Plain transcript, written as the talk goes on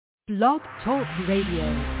Blog Talk Radio.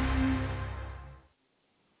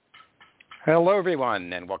 Hello,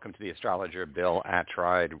 everyone, and welcome to the astrologer Bill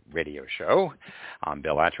Attride radio show. I'm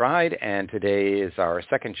Bill Attride, and today is our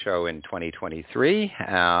second show in 2023.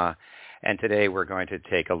 And today we're going to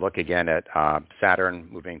take a look again at Saturn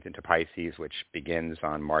moving into Pisces, which begins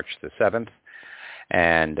on March the 7th.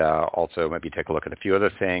 And also maybe take a look at a few other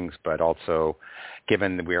things, but also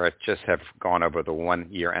given that we just have gone over the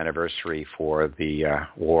 1-year anniversary for the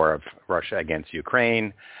war of Russia against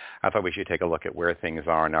Ukraine, I thought we should take a look at where things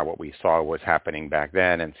are now, what we saw was happening back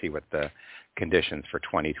then, and see what the conditions for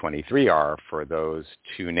 2023 are for those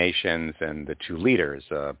two nations and the two leaders,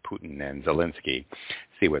 Putin and Zelensky,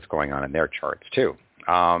 see what's going on in their charts too.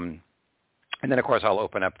 And then, of course, I'll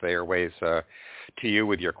open up the airways to you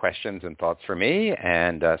with your questions and thoughts for me.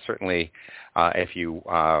 And certainly, if you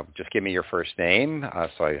just give me your first name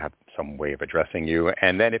so I have some way of addressing you.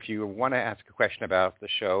 And then if you want to ask a question about the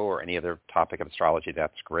show or any other topic of astrology,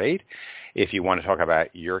 that's great. If you want to talk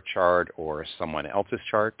about your chart or someone else's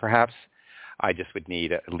chart, perhaps, I just would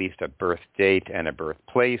need at least a birth date and a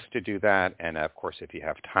birthplace to do that. And, of course, if you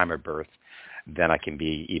have time of birth, then I can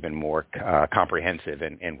be even more comprehensive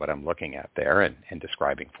in what I'm looking at there and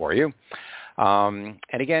describing for you. And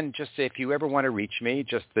again, just if you ever want to reach me,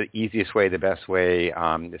 just the easiest way, the best way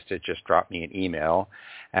is to just drop me an email.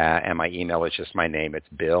 And my email is just my name. It's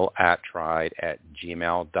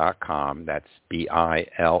billatride@gmail.com. That's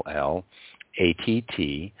BILLATTRIDE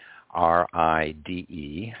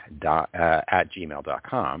at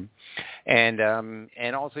gmail.com. And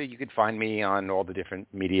also you could find me on all the different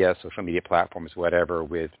social media platforms, whatever,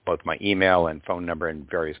 with both my email and phone number in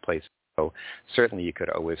various places. So certainly you could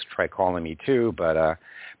always try calling me too, but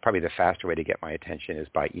probably the faster way to get my attention is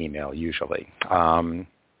by email usually. And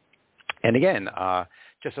again,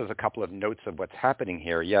 just as a couple of notes of what's happening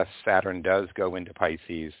here, yes, Saturn does go into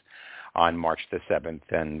Pisces on March the 7th,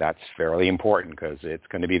 and that's fairly important because it's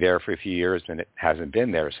going to be there for a few years, and it hasn't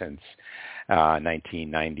been there since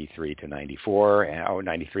 1993 to 94,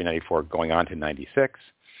 93, 94, going on to 96.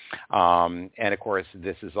 And, of course,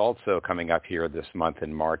 this is also coming up here this month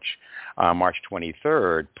in March. March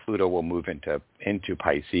 23rd, Pluto will move into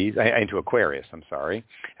Pisces, into Aquarius,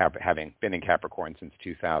 having been in Capricorn since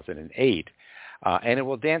 2008. And it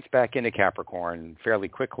will dance back into Capricorn fairly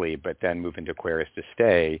quickly, but then move into Aquarius to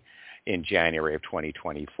stay in January of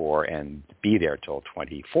 2024 and be there till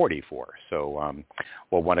 2044. So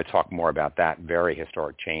we'll want to talk more about that very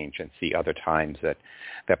historic change and see other times that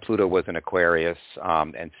Pluto was in Aquarius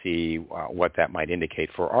and see what that might indicate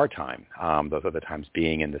for our time. Those other times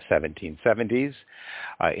being in the 1770s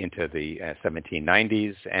into the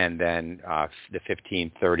 1790s and then the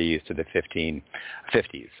 1530s to the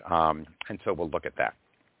 1550s. And so we'll look at that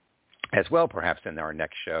as well, perhaps in our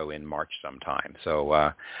next show in March sometime.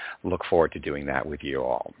 So look forward to doing that with you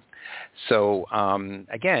all. So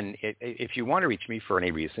again, if you want to reach me for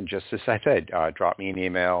any reason, just as I said, drop me an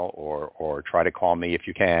email or try to call me if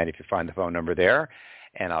you can, if you find the phone number there,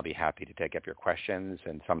 and I'll be happy to take up your questions.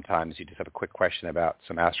 And sometimes you just have a quick question about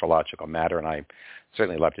some astrological matter, and I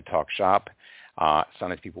certainly love to talk shop.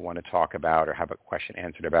 Sometimes people want to talk about or have a question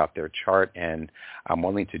answered about their chart, and I'm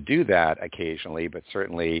willing to do that occasionally, but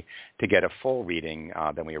certainly to get a full reading,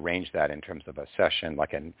 then we arrange that in terms of a session.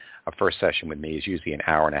 Like a first session with me is usually an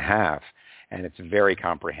hour and a half, and it's very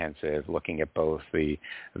comprehensive, looking at both the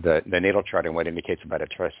natal chart and what indicates about a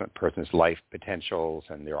person's life potentials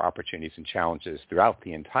and their opportunities and challenges throughout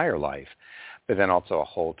the entire life, but then also a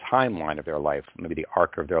whole timeline of their life, maybe the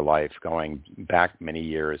arc of their life going back many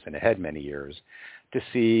years and ahead many years to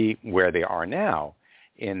see where they are now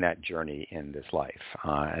in that journey in this life.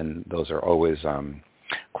 And those are always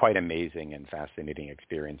quite amazing and fascinating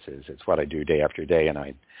experiences. It's what I do day after day, and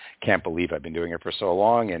I can't believe I've been doing it for so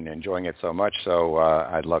long and enjoying it so much. So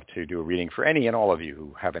I'd love to do a reading for any and all of you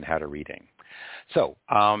who haven't had a reading. So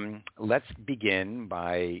let's begin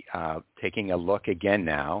by taking a look again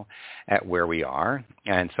now at where we are.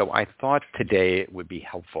 And so I thought today it would be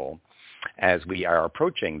helpful as we are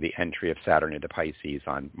approaching the entry of Saturn into Pisces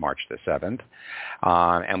on March the 7th.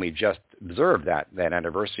 And we just observed that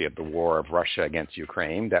anniversary of the war of Russia against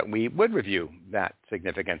Ukraine, that we would review that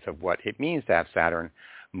significance of what it means to have Saturn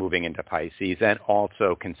moving into Pisces and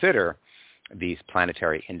also consider these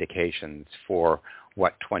planetary indications for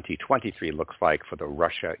what 2023 looks like for the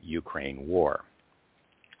Russia-Ukraine war.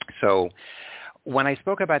 So when I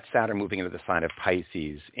spoke about Saturn moving into the sign of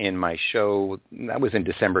Pisces in my show, that was in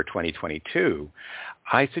December 2022,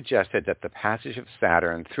 I suggested that the passage of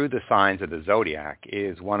Saturn through the signs of the zodiac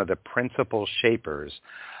is one of the principal shapers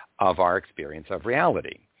of our experience of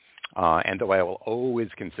reality. And though I will always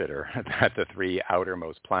consider that the three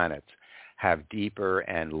outermost planets have deeper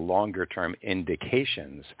and longer-term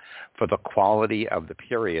indications for the quality of the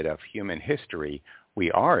period of human history we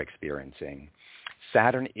are experiencing,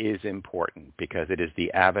 Saturn is important because it is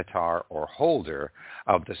the avatar or holder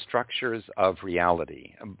of the structures of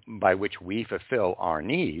reality by which we fulfill our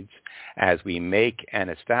needs as we make and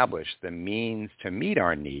establish the means to meet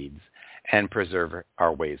our needs and preserve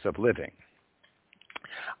our ways of living.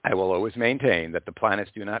 I will always maintain that the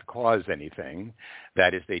planets do not cause anything.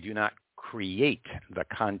 That is, they do not create the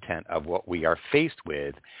content of what we are faced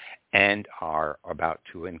with and are about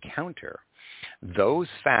to encounter. Those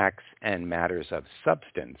facts and matters of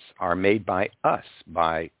substance are made by us,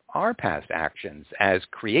 by our past actions as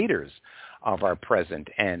creators of our present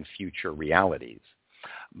and future realities.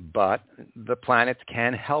 But the planets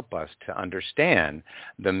can help us to understand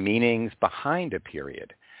the meanings behind a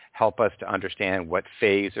period, help us to understand what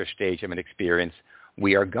phase or stage of an experience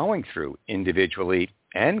we are going through individually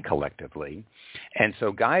and collectively, and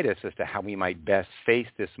so guide us as to how we might best face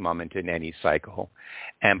this moment in any cycle,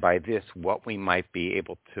 and by this, what we might be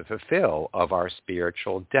able to fulfill of our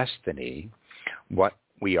spiritual destiny, what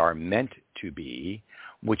we are meant to be,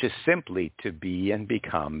 which is simply to be and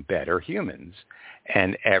become better humans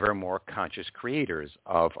and ever more conscious creators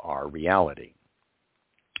of our reality.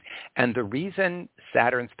 And the reason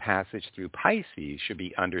Saturn's passage through Pisces should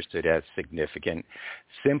be understood as significant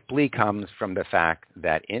simply comes from the fact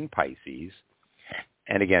that in Pisces,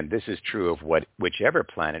 and again, this is true of whichever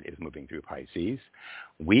planet is moving through Pisces,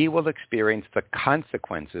 we will experience the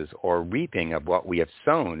consequences or reaping of what we have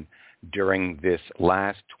sown during this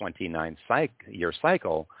last 29-year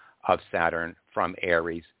cycle of Saturn from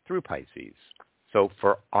Aries through Pisces. So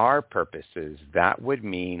for our purposes, that would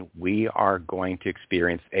mean we are going to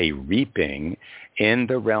experience a reaping in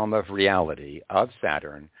the realm of reality of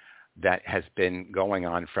Saturn that has been going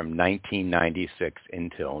on from 1996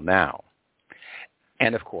 until now.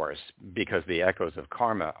 And of course, because the echoes of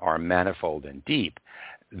karma are manifold and deep,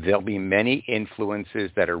 there'll be many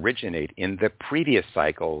influences that originate in the previous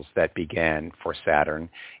cycles that began for Saturn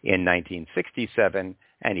in 1967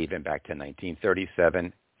 and even back to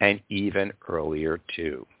 1937 and even earlier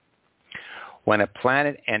too. When a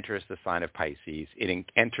planet enters the sign of Pisces, it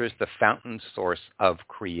enters the fountain source of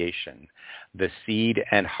creation, the seed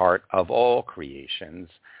and heart of all creations,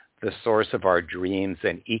 the source of our dreams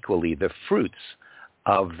and equally the fruits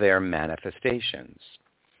of their manifestations.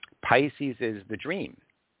 Pisces is the dream.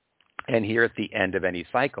 And here at the end of any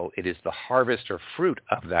cycle, it is the harvest or fruit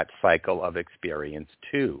of that cycle of experience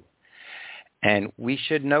too. And we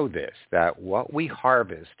should know this, that what we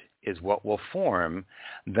harvest is what will form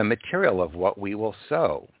the material of what we will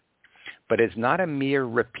sow. But it's not a mere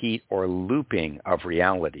repeat or looping of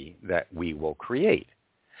reality that we will create,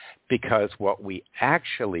 because what we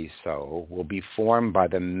actually sow will be formed by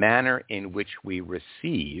the manner in which we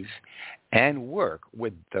receive and work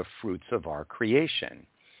with the fruits of our creation,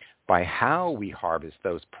 by how we harvest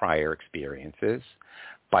those prior experiences,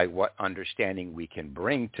 by what understanding we can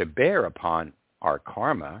bring to bear upon our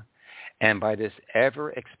karma, and by this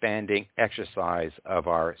ever-expanding exercise of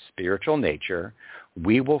our spiritual nature,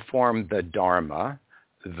 we will form the dharma,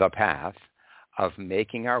 the path, of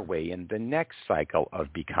making our way in the next cycle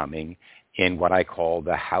of becoming in what I call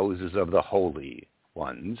the houses of the holy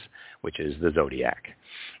ones, which is the zodiac.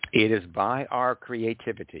 It is by our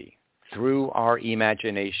creativity, through our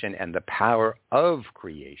imagination and the power of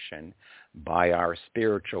creation, by our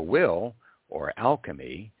spiritual will, or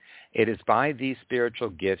alchemy, it is by these spiritual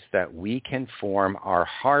gifts that we can form our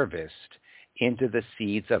harvest into the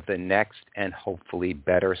seeds of the next and hopefully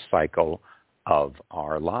better cycle of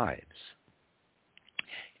our lives.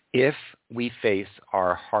 If we face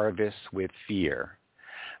our harvest with fear,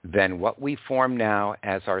 then what we form now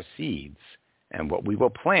as our seeds and what we will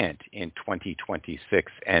plant in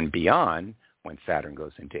 2026 and beyond, when Saturn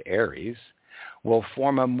goes into Aries, will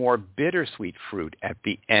form a more bittersweet fruit at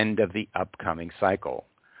the end of the upcoming cycle,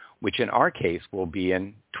 which in our case will be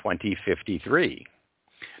in 2053.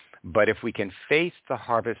 But if we can face the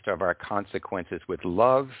harvest of our consequences with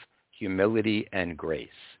love, humility, and grace,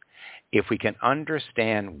 if we can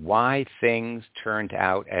understand why things turned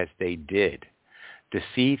out as they did, to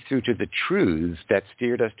see through to the truths that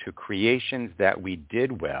steered us to creations that we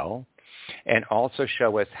did well, and also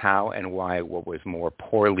show us how and why what was more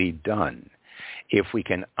poorly done, if we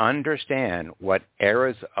can understand what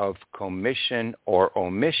errors of commission or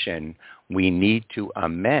omission we need to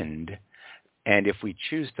amend, and if we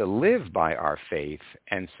choose to live by our faith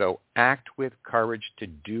and so act with courage to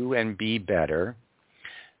do and be better,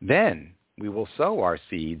 then we will sow our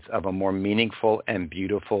seeds of a more meaningful and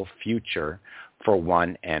beautiful future for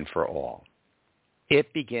one and for all.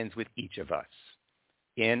 It begins with each of us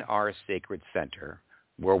in our sacred center,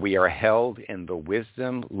 where we are held in the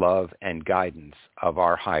wisdom, love, and guidance of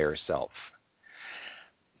our higher self.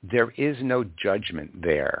 There is no judgment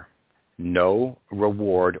there, no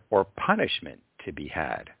reward or punishment to be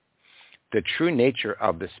had. The true nature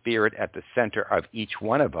of the spirit at the center of each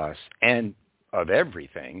one of us and of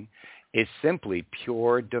everything is simply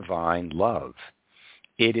pure divine love.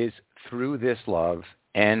 It is through this love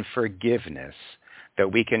and forgiveness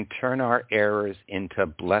that we can turn our errors into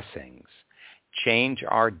blessings, change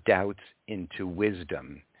our doubts into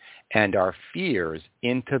wisdom, and our fears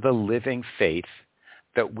into the living faith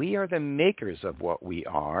that we are the makers of what we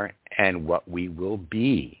are and what we will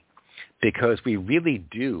be, because we really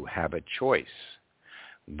do have a choice.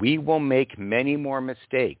 We will make many more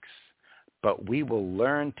mistakes, but we will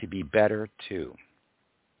learn to be better too.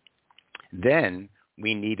 Then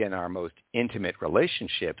we need in our most intimate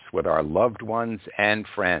relationships with our loved ones and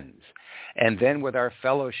friends, and then with our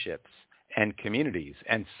fellowships and communities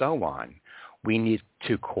and so on, we need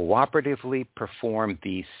to cooperatively perform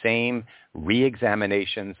these same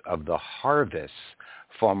re-examinations of the harvests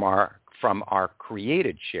from our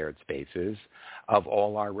created shared spaces of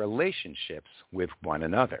all our relationships with one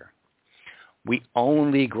another. We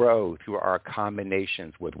only grow through our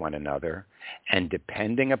combinations with one another, and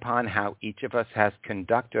depending upon how each of us has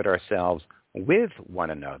conducted ourselves with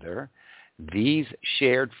one another, these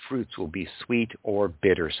shared fruits will be sweet or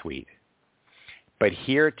bittersweet. But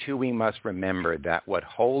here too we must remember that what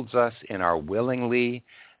holds us in our willingly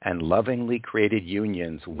and lovingly created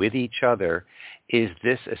unions with each other is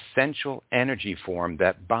this essential energy form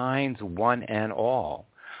that binds one and all,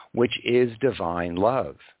 which is divine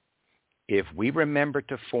love. If we remember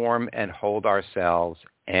to form and hold ourselves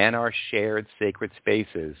and our shared sacred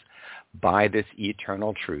spaces by this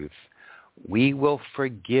eternal truth, we will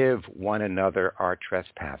forgive one another our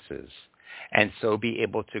trespasses, and so be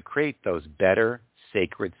able to create those better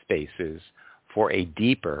sacred spaces for a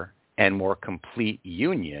deeper and more complete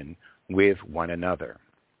union with one another.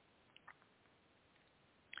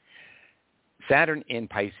 Saturn in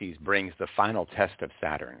Pisces brings the final test of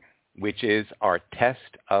Saturn, which is our test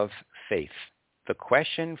of faith. The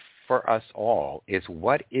question for us all is,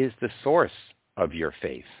 what is the source of your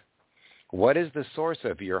faith? What is the source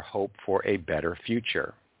of your hope for a better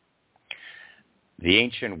future? The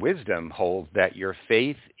ancient wisdom holds that your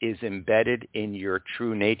faith is embedded in your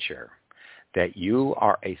true nature, that you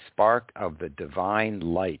are a spark of the divine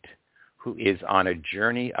light who is on a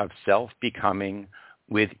journey of self-becoming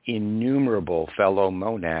with innumerable fellow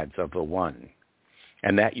monads of the One,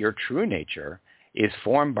 and that your true nature is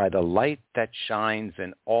formed by the light that shines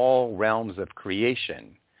in all realms of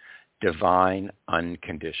creation, divine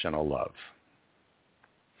unconditional love.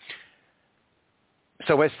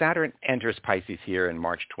 So as Saturn enters Pisces here in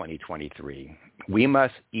March 2023, we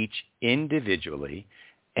must each individually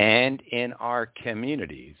and in our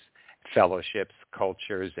communities, fellowships,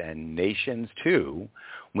 cultures, and nations too,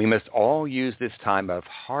 we must all use this time of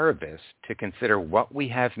harvest to consider what we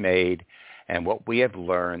have made and what we have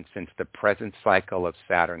learned since the present cycle of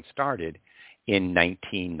Saturn started in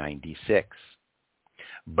 1996.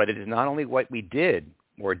 But it is not only what we did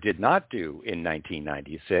or did not do in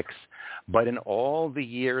 1996, but in all the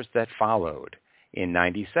years that followed, in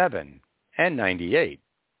 97 and 98,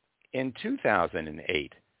 in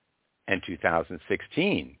 2008 and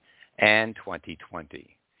 2016 and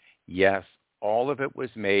 2020. Yes, all of it was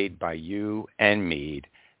made by you and me,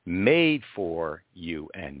 made for you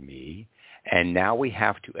and me, and now we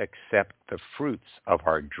have to accept the fruits of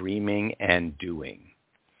our dreaming and doing.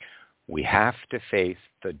 We have to face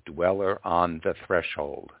the dweller on the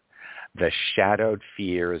threshold, the shadowed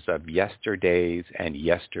fears of yesterdays and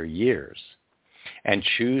yesteryears, and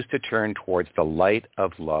choose to turn towards the light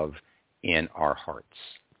of love in our hearts.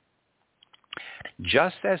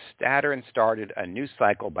 Just as Saturn started a new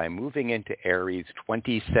cycle by moving into Aries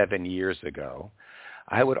 27 years ago,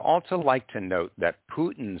 I would also like to note that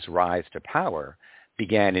Putin's rise to power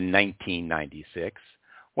began in 1996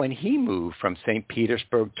 when he moved from St.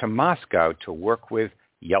 Petersburg to Moscow to work with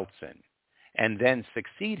Yeltsin, and then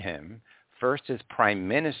succeed him first as prime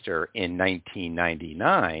minister in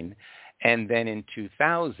 1999 and then in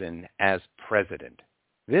 2000 as president.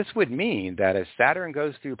 This would mean that as Saturn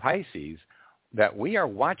goes through Pisces, that we are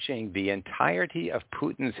watching the entirety of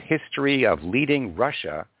Putin's history of leading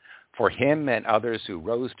Russia for him and others who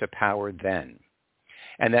rose to power then,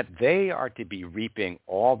 and that they are to be reaping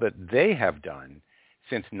all that they have done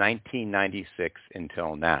since 1996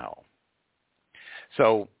 until now.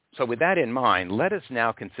 So So with that in mind, let us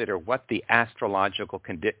now consider what the astrological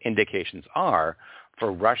indications are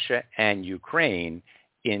for Russia and Ukraine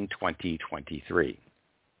in 2023.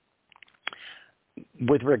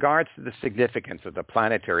 With regards to the significance of the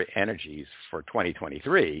planetary energies for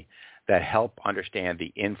 2023 that help understand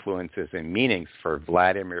the influences and meanings for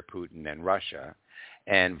Vladimir Putin and Russia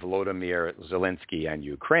and Volodymyr Zelensky and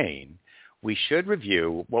Ukraine, we should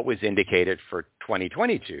review what was indicated for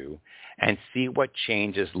 2022 and see what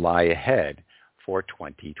changes lie ahead for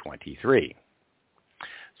 2023.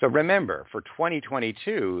 So remember, for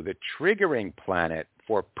 2022, the triggering planet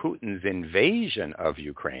for Putin's invasion of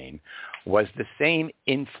Ukraine was the same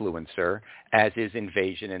influencer as his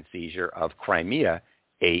invasion and seizure of Crimea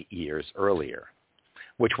 8 years earlier,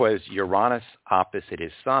 which was Uranus opposite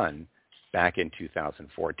his sun back in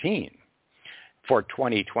 2014. For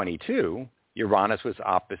 2022, Uranus was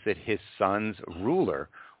opposite his sun's ruler,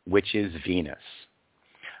 which is Venus.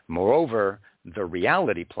 Moreover, the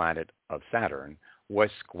reality planet of Saturn was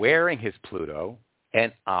squaring his Pluto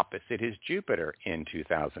and opposite his Jupiter in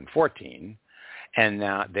 2014. And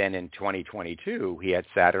now, then in 2022, he had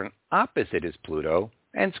Saturn opposite his Pluto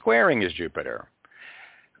and squaring his Jupiter.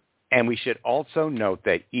 And we should also note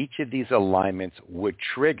that each of these alignments would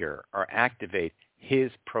trigger or activate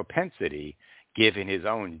his propensity, given his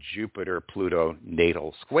own Jupiter-Pluto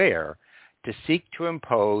natal square, to seek to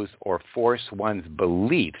impose or force one's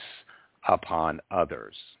beliefs upon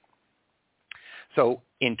others. So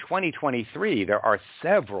in 2023, there are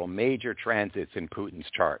several major transits in Putin's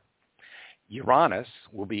chart. Uranus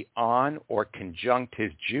will be on or conjunct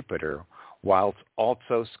his Jupiter whilst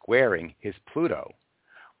also squaring his Pluto,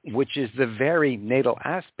 which is the very natal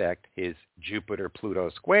aspect, his Jupiter-Pluto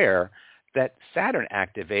square, that Saturn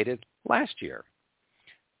activated last year.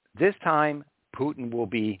 This time, Putin will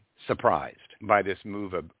be surprised by this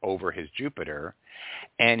move over his Jupiter,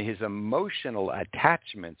 and his emotional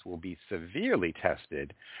attachments will be severely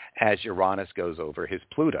tested as Uranus goes over his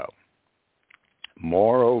Pluto.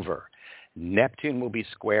 Moreover, Neptune will be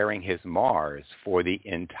squaring his Mars for the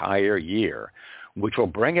entire year, which will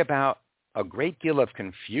bring about a great deal of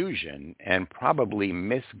confusion and probably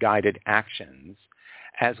misguided actions,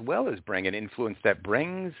 as well as bring an influence that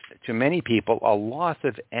brings to many people a loss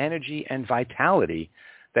of energy and vitality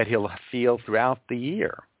that he'll feel throughout the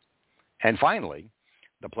year. And finally,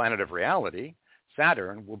 the planet of reality,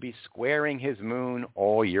 Saturn, will be squaring his moon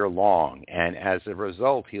all year long, and as a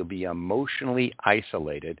result, he'll be emotionally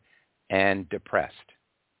isolated and depressed.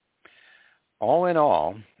 All in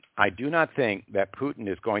all, I do not think that Putin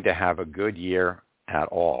is going to have a good year at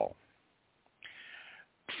all.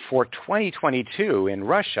 For 2022 in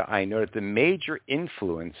Russia, I noted the major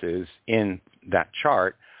influences in that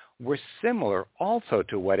chart were similar also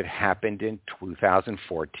to what had happened in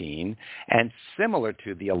 2014 and similar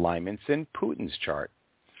to the alignments in Putin's chart.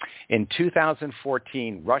 In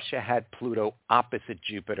 2014, Russia had Pluto opposite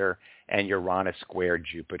Jupiter and Uranus squared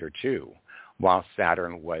Jupiter too, while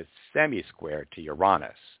Saturn was semi-square to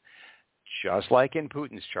Uranus. Just like in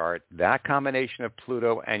Putin's chart, that combination of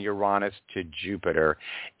Pluto and Uranus to Jupiter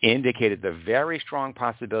indicated the very strong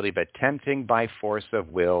possibility of attempting by force of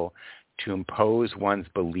will to impose one's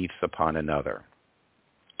beliefs upon another.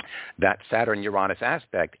 That Saturn-Uranus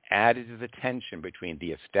aspect added to the tension between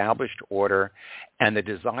the established order and the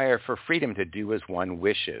desire for freedom to do as one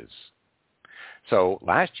wishes. So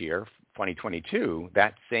last year, 2022,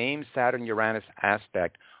 that same Saturn-Uranus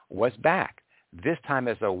aspect was back, this time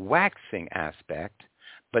as a waxing aspect,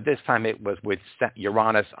 but this time it was with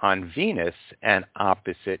Uranus on Venus and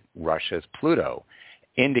opposite Russia's Pluto,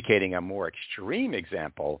 indicating a more extreme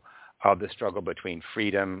example of the struggle between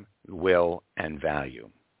freedom, will, and value.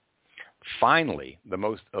 Finally, the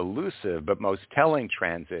most elusive but most telling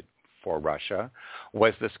transit for Russia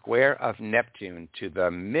was the square of Neptune to the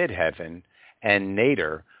midheaven and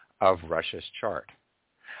nadir of Russia's chart.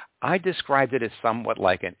 I described it as somewhat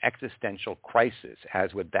like an existential crisis,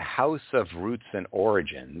 as with the house of roots and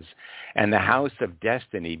origins and the house of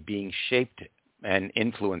destiny being shaped and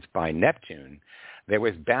influenced by Neptune, there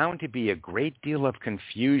was bound to be a great deal of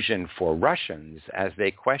confusion for Russians as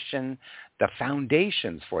they question the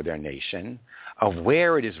foundations for their nation, of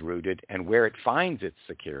where it is rooted and where it finds its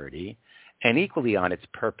security, and equally on its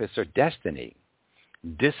purpose or destiny.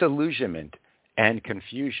 Disillusionment and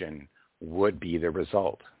confusion would be the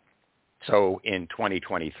result. So in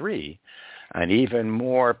 2023, an even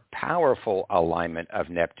more powerful alignment of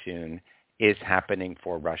Neptune is happening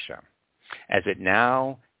for Russia, as it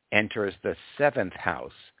now enters the seventh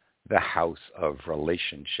house, the house of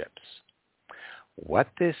relationships. What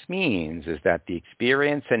this means is that the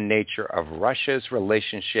experience and nature of Russia's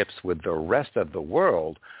relationships with the rest of the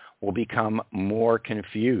world will become more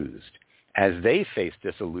confused as they face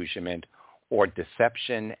disillusionment or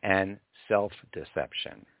deception and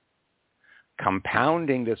self-deception.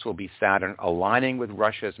 Compounding this will be Saturn aligning with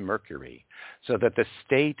Russia's Mercury, so that the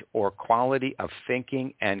state or quality of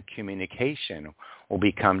thinking and communication will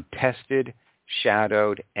become tested,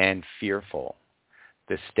 shadowed, and fearful.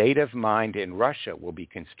 The state of mind in Russia will be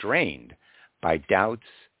constrained by doubts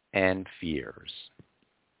and fears.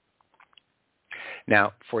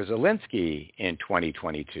 Now, for Zelensky in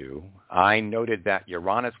 2022, I noted that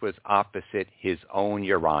Uranus was opposite his own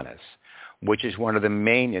Uranus, which is one of the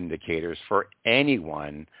main indicators for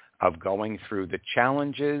anyone of going through the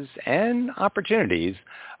challenges and opportunities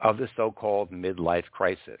of the so-called midlife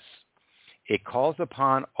crisis. It calls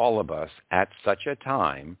upon all of us at such a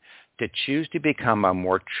time to choose to become a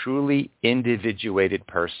more truly individuated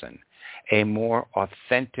person, a more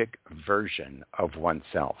authentic version of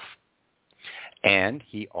oneself. And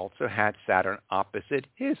he also had Saturn opposite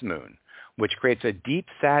his moon, which creates a deep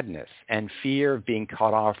sadness and fear of being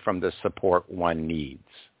cut off from the support one needs.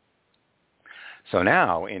 So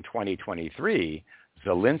now, in 2023,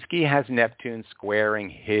 Zelensky has Neptune squaring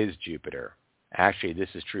his Jupiter. Actually, this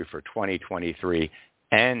is true for 2023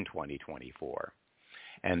 and 2024.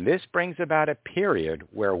 And this brings about a period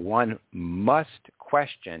where one must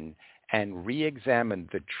question and re-examine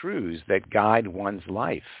the truths that guide one's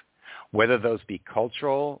life, whether those be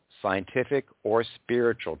cultural, scientific, or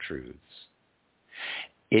spiritual truths.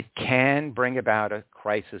 It can bring about a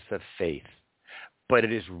crisis of faith, but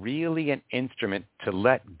it is really an instrument to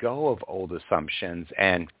let go of old assumptions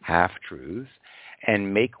and half-truths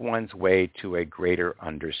and make one's way to a greater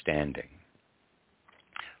understanding.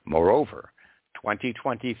 Moreover,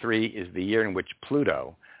 2023 is the year in which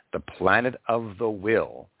Pluto, the planet of the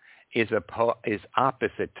will, is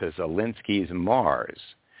opposite to Zelensky's Mars.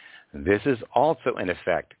 This is also in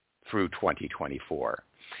effect through 2024,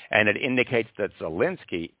 and it indicates that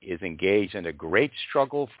Zelensky is engaged in a great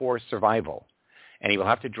struggle for survival, and he will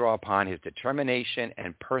have to draw upon his determination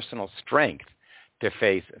and personal strength to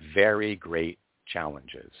face very great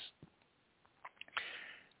challenges.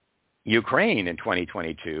 Ukraine in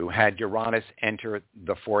 2022 had Uranus enter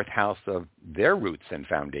the fourth house of their roots and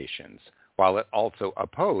foundations, while it also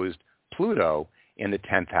opposed Pluto in the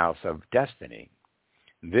 10th house of destiny.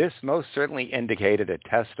 This most certainly indicated a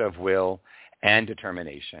test of will and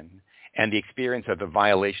determination and the experience of the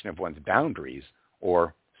violation of one's boundaries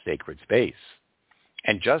or sacred space.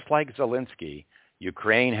 And just like Zelensky,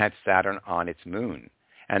 Ukraine had Saturn on its moon,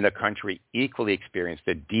 and the country equally experienced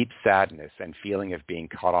a deep sadness and feeling of being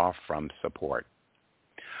cut off from support.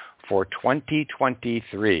 For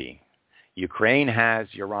 2023, Ukraine has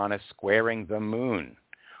Uranus squaring the moon,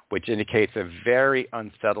 which indicates a very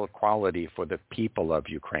unsettled quality for the people of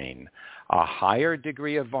Ukraine, a higher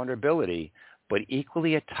degree of vulnerability, but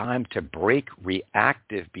equally a time to break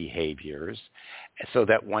reactive behaviors so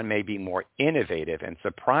that one may be more innovative and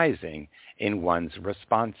surprising in one's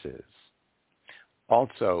responses.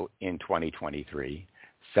 Also in 2023,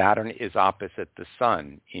 Saturn is opposite the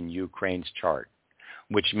Sun in Ukraine's chart,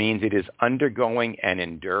 which means it is undergoing an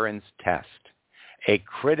endurance test, a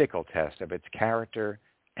critical test of its character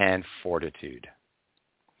and fortitude.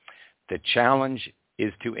 The challenge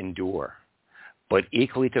is to endure, but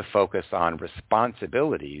equally to focus on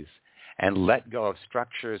responsibilities and let go of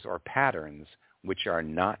structures or patterns which are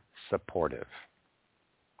not supportive.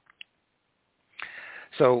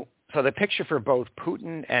 So the picture for both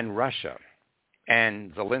Putin and Russia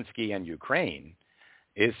and Zelensky and Ukraine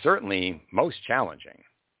is certainly most challenging,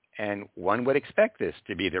 and one would expect this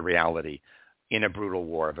to be the reality in a brutal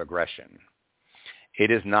war of aggression.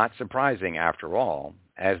 It is not surprising, after all,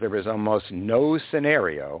 as there is almost no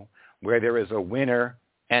scenario where there is a winner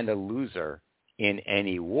and a loser in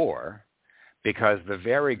any war, because the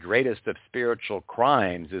very greatest of spiritual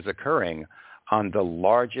crimes is occurring on the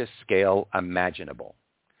largest scale imaginable.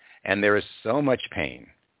 And there is so much pain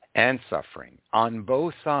and suffering on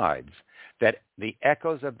both sides that the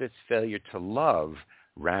echoes of this failure to love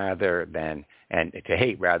and to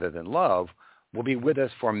hate rather than love will be with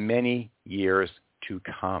us for many years to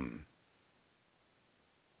come.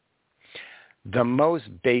 The most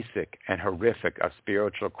basic and horrific of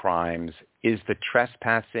spiritual crimes is the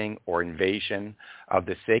trespassing or invasion of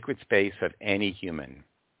the sacred space of any human.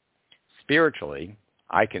 Spiritually,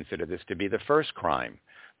 I consider this to be the first crime,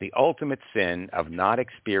 the ultimate sin of not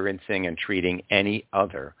experiencing and treating any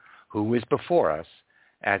other who is before us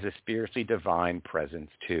as a spiritually divine presence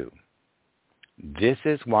too. This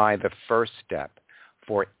is why the first step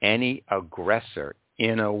for any aggressor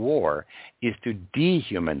in a war is to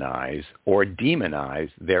dehumanize or demonize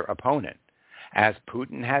their opponent, as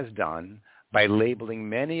Putin has done by labeling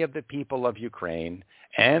many of the people of Ukraine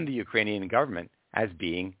and the Ukrainian government as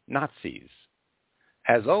being Nazis.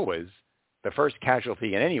 As always, the first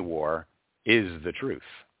casualty in any war is the truth.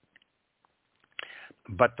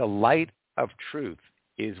 But the light of truth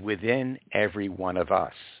is within every one of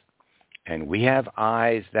us, and we have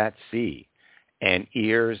eyes that see and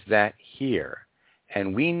ears that hear,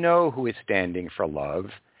 and we know who is standing for love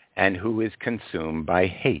and who is consumed by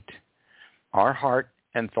hate. Our heart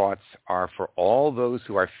and thoughts are for all those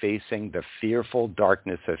who are facing the fearful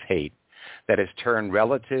darkness of hate that has turned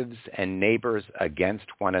relatives and neighbors against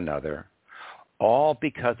one another, all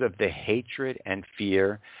because of the hatred and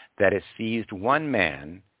fear that has seized one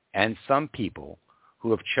man and some people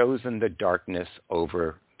who have chosen the darkness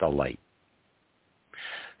over the light.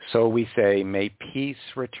 So we say, may peace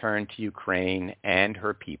return to Ukraine and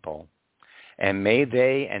her people, and may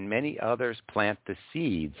they and many others plant the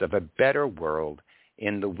seeds of a better world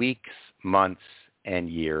in the weeks, months, and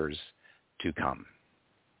years to come.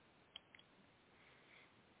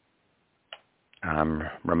 I'm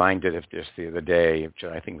reminded of just the other day,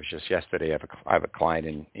 I think it was just yesterday, I have a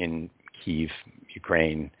client in Kyiv,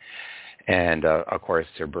 Ukraine, and of course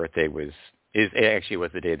her birthday was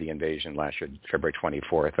the day of the invasion last year, February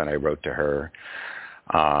 24th, and I wrote to her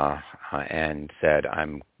and said,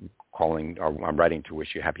 I'm writing to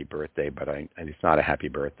wish you happy birthday, but it's not a happy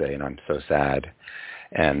birthday, and I'm so sad.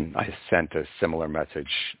 And I sent a similar message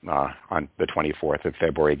on the 24th of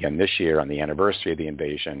February again this year on the anniversary of the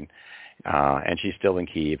invasion. And she's still in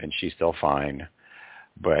Kyiv, and she's still fine,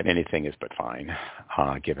 but anything is but fine,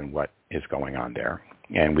 given what is going on there.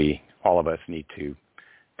 And all of us need to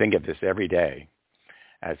think of this every day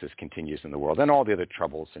as this continues in the world, and all the other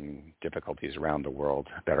troubles and difficulties around the world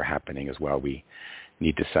that are happening as well. We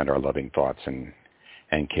need to send our loving thoughts and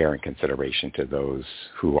care and consideration to those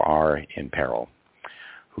who are in peril,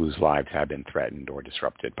 whose lives have been threatened or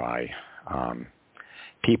disrupted by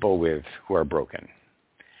people who are broken.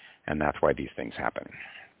 And that's why these things happen.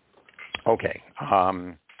 Okay.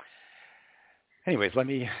 Anyways, let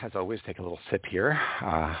me, as always, take a little sip here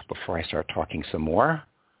before I start talking some more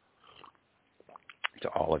to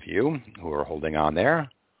all of you who are holding on there.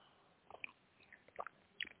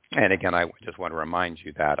 And again, I just want to remind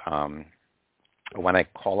you that when I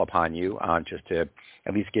call upon you, just to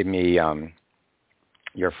at least give me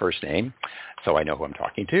your first name so I know who I'm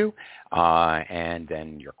talking to, and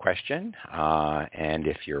then your question. And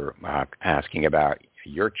if you're asking about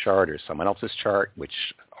your chart or someone else's chart, which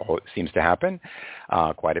seems to happen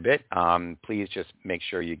quite a bit, please just make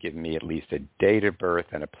sure you give me at least a date of birth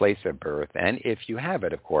and a place of birth. And if you have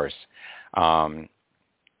it, of course,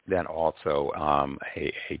 then also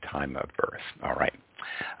a time of birth. All right.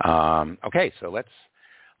 Okay, so let's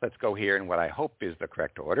go here in what I hope is the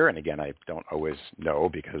correct order. And again, I don't always know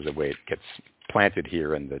because of the way it gets planted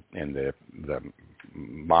here in the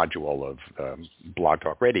module of Blog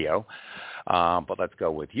Talk Radio. But let's go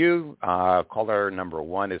with you. Caller number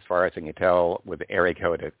 1, as far as I can tell, with the area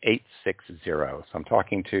code of 860. So I'm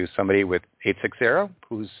talking to somebody with 860.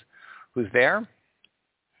 Who's there?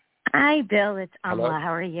 Hi, Bill. It's Amla. Hello?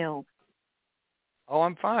 How are you? Oh,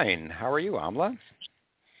 I'm fine. How are you, Amla?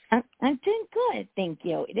 I'm doing good, thank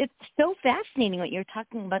you. It's so fascinating what you're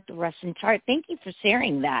talking about the Russian chart. Thank you for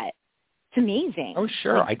sharing that. It's amazing. Oh,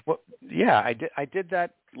 sure. I did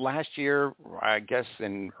that last year, I guess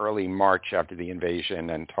in early March after the invasion,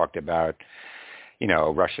 and talked about,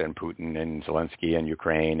 Russia and Putin and Zelensky and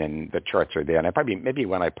Ukraine, and the charts are there. And maybe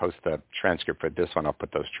when I post the transcript for this one, I'll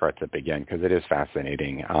put those charts up again because it is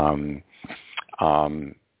fascinating.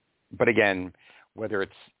 But again, whether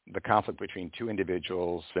it's the conflict between two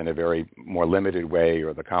individuals in a very more limited way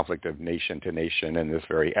or the conflict of nation to nation in this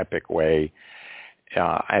very epic way,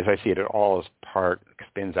 as I see it, it all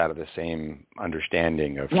spins out of the same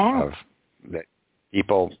understanding of that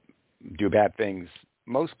people do bad things.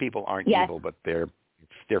 Most people aren't evil, but they're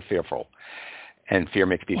fearful, and fear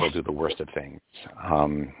makes people do the worst of things.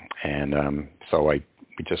 So we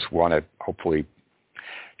just want to hopefully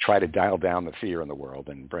try to dial down the fear in the world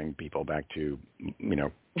and bring people back to,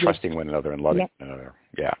 trusting one another and loving one another.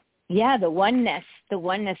 Yeah. Yeah, the oneness,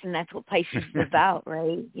 and that's what Pisces is about,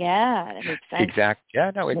 right? Yeah, that makes sense. Exactly.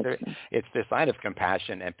 Yeah, no, it's the sign of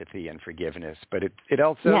compassion, empathy, and forgiveness. But it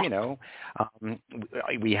also,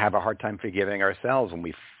 we have a hard time forgiving ourselves when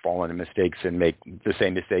we fall into mistakes and make the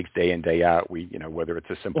same mistakes day in, day out. We, whether it's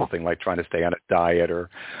a simple thing like trying to stay on a diet or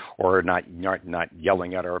not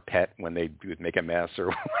yelling at our pet when they make a mess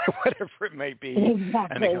or whatever it may be.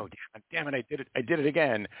 Exactly. And they go, damn it, I did it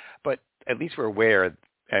again. But at least we're aware.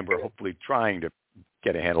 And we're hopefully trying to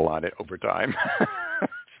get a handle on it over time.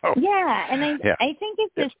 Yeah, and I think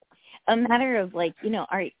it's just a matter of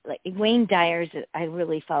Wayne Dyer's. I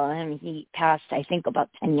really follow him. He passed, I think, about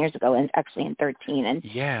 10 years ago, and actually in 13. And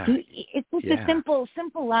it's just a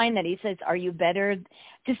simple line that he says: "Are you better?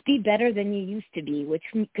 Just be better than you used to be," which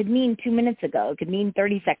could mean 2 minutes ago. It could mean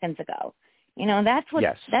 30 seconds ago. That's what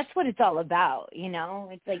it's all about.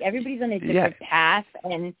 It's like everybody's on a different path,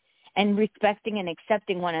 and respecting and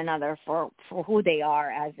accepting one another for who they are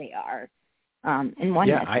as they are, and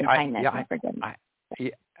oneness and kindness and forgiveness.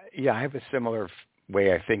 I have a similar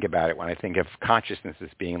way I think about it when I think of consciousness as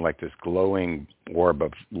being like this glowing orb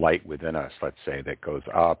of light within us, let's say, that goes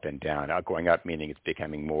up and down. Going up meaning it's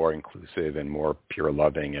becoming more inclusive and more pure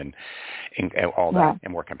loving and all that,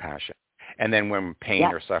 and more compassion. And then when pain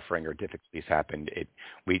or suffering or difficulties happen, it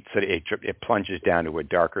plunges down to a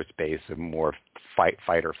darker space of more fight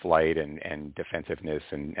or flight and defensiveness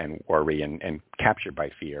and worry and captured by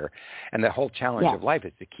fear. And the whole challenge of life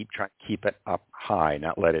is to keep it up high,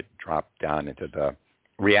 not let it drop down into the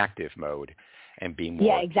reactive mode and be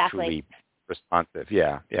more truly responsive.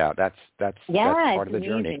 That's part of the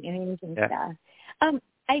journey. Amazing stuff.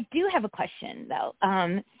 I do have a question though.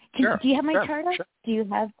 Do you have my chart up? Sure. Do you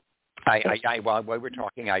have? While we were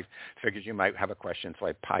talking, I figured you might have a question, so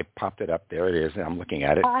I popped it up. There it is, and I'm looking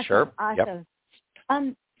at it. Awesome, sure. Awesome.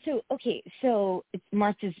 Yep. So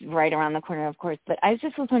March is right around the corner, of course, but I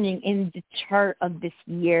just was wondering, in the chart of this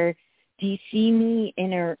year, do you see me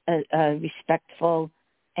in a respectful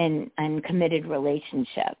and committed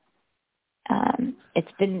relationship?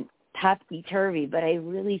 It's been topsy-turvy, but I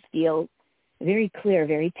really feel very clear,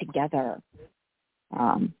 very together.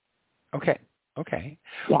 Okay.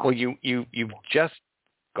 Yeah. Well, you've just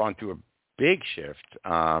gone through a big shift,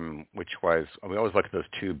 which was, we always look at those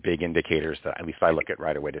two big indicators that at least I look at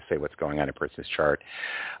right away to say what's going on in a person's chart,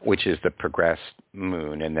 which is the progressed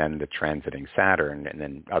moon and then the transiting Saturn, and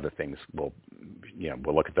then other things we'll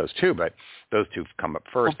look at those too, but those two come up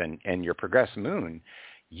first. And your progressed moon,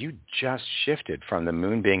 you just shifted from the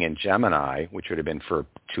moon being in Gemini, which would have been for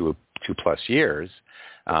two plus years,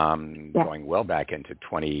 going well back into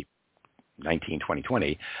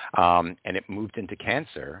 2020, and it moved into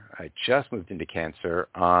Cancer. I just moved into Cancer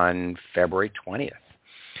on February 20th.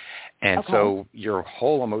 And so your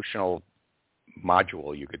whole emotional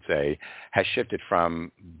module, you could say, has shifted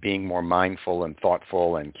from being more mindful and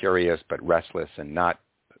thoughtful and curious but restless and not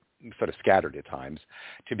sort of scattered at times,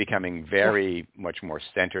 to becoming very much more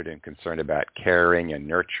centered and concerned about caring and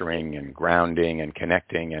nurturing and grounding and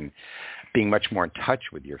connecting and being much more in touch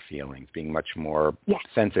with your feelings, being much more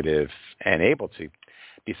sensitive and able to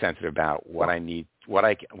be sensitive about what I need, what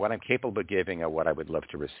I'm capable of giving, or what I would love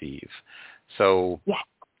to receive. So,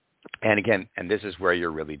 and again, and this is where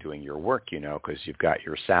you're really doing your work, because you've got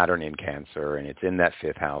your Saturn in Cancer and it's in that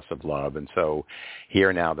fifth house of love. And so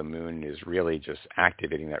here now the moon is really just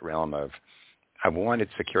activating that realm of, I've wanted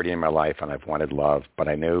security in my life and I've wanted love, but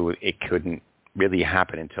I knew it couldn't really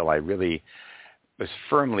happen until I really was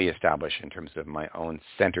firmly established in terms of my own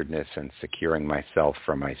centeredness and securing myself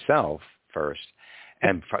for myself first.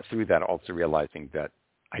 And through that also realizing that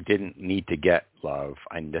I didn't need to get love.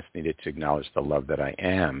 I just needed to acknowledge the love that I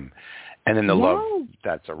am. And then the love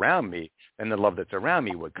that's around me, and the love that's around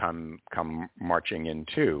me would come marching in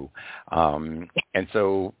too. And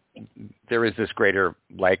so there is this greater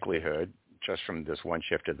likelihood just from this one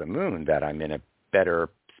shift of the moon that I'm in a better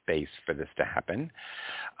space for this to happen.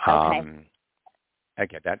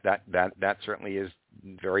 Okay, that certainly is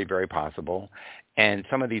very, very possible. And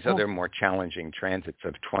some of these other more challenging transits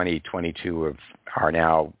of 2022 are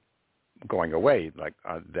now going away, like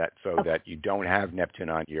that you don't have Neptune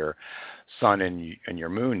on your sun and your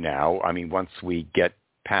moon now. I mean, once we get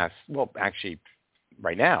past, well, actually,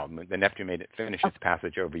 right now, the Neptune finished its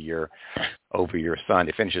passage over your sun.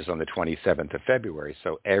 It finishes on the 27th of February.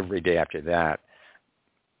 So every day after that,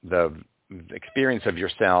 the experience of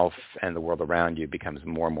yourself and the world around you becomes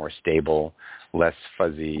more and more stable, less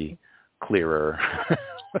fuzzy, clearer,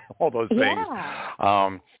 all those things.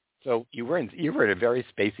 So you were in a very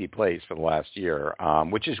spacey place for the last year,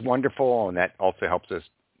 which is wonderful, and that also helps us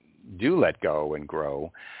do let go and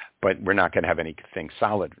grow, but we're not going to have anything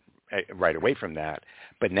solid right away from that.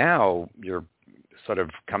 But now you're sort of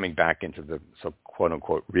coming back into the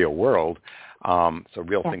quote-unquote real world, so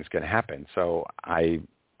real things can happen. So I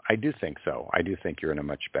do think so. I do think you're in a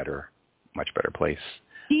much better place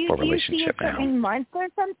for relationship now. Do you see a certain month or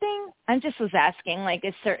something? I just was asking, like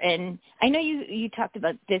a certain. I know you talked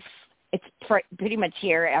about this. It's pretty much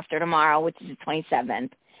here after tomorrow, which is the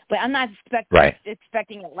 27th. But I'm not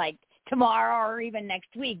expecting it like tomorrow or even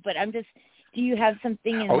next week. But I'm just. Do you have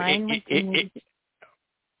something in mind?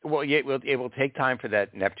 Well, yeah, it will take time for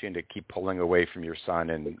that Neptune to keep pulling away from your sun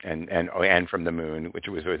and from the moon, which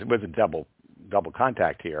was a double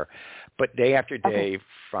contact here. But day after day,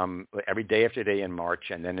 from every day after day in March,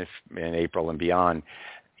 and then in April and beyond,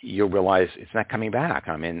 you'll realize it's not coming back.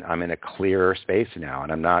 I'm in a clearer space now,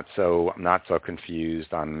 and I'm not so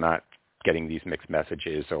confused. I'm not getting these mixed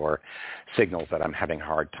messages or signals that I'm having a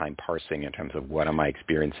hard time parsing in terms of what am I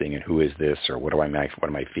experiencing and who is this or what am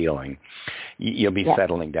I feeling. You'll be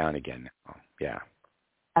settling down again. Yeah.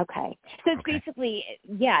 Okay. So it's basically,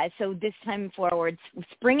 so this time forward,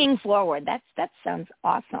 springing forward, that sounds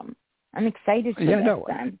awesome. I'm excited for this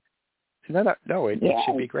then. No, it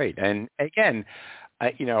should be great. And again,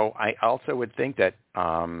 I also would think that,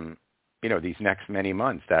 these next many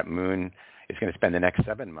months, that moon is going to spend the next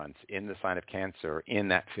 7 months in the sign of Cancer in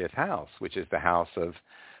that 5th house, which is the house of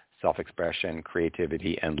self-expression,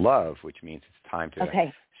 creativity, and love, which means it's time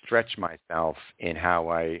to stretch myself in how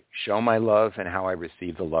I show my love and how I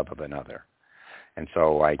receive the love of another. And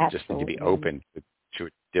so I just need to be open to a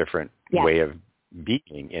different way of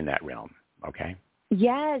being in that realm. Okay?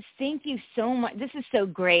 Yes, thank you so much. This is so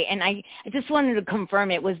great. And I just wanted to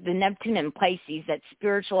confirm it was the Neptune and Pisces, that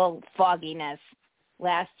spiritual fogginess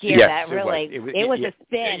last year that really, it was a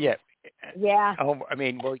spin. Yeah. Oh, I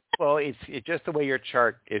mean, well, it's just the way your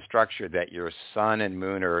chart is structured, that your sun and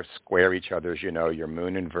moon are square each other, as you know, your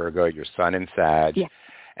moon in Virgo, your sun in Sag. Yeah.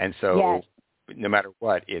 And so no matter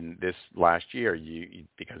what, in this last year, you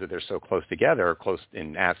because they're so close together, or close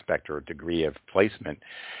in aspect or degree of placement,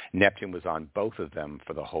 Neptune was on both of them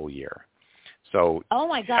for the whole year. So, oh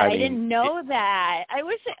my God, I didn't know that. I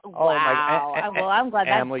wish. Wow. Well, I'm glad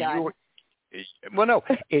that's done. Well, no,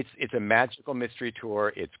 it's a magical mystery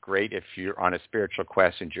tour. It's great if you're on a spiritual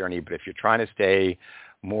quest and journey, but if you're trying to stay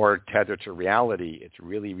more tethered to reality, it's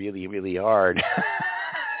really, really, really hard.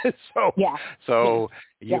 So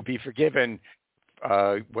you'll be forgiven,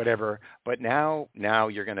 whatever. But now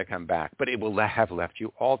you're going to come back. But it will have left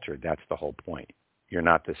you altered. That's the whole point. You're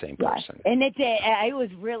not the same person. And I was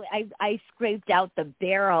really, I scraped out the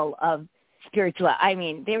barrel of spiritual. I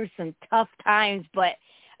mean, there were some tough times, but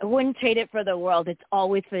I wouldn't trade it for the world. It's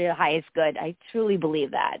always for the highest good. I truly believe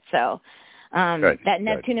that. So that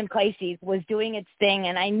Neptune and Pisces was doing its thing,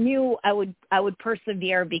 and I knew I would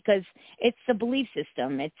persevere because it's the belief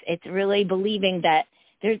system. It's really believing that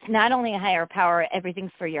there's not only a higher power,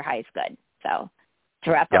 everything's for your highest good. So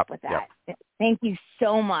to wrap up with that, thank you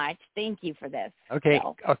so much. Thank you for this. Okay.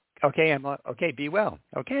 Okay, Emma. Okay, be well.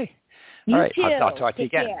 Okay. You all right. too. I'll talk to you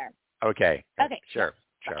again. Care. Okay. Okay. Sure.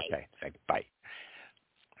 Bye. Okay. Thanks. Bye.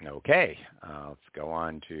 Okay, let's go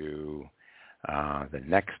on to the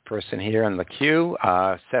next person here in the queue.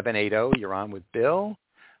 780, you're on with Bill.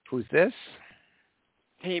 Who's this?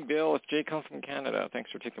 Hey, Bill, it's Jacob from Canada. Thanks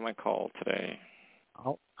for taking my call today.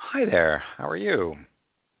 Oh, hi there. How are you?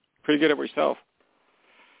 Pretty good. About yourself?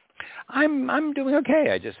 I'm doing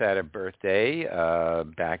okay. I just had a birthday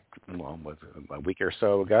back a week or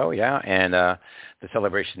so ago, and the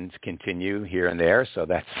celebrations continue here and there, so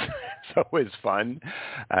that's always fun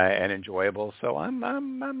and enjoyable. So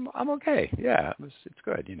I'm okay. Yeah, it's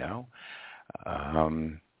good,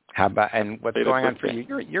 How about, and what's going on for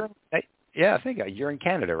you? I think you're in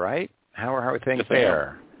Canada, right? How are things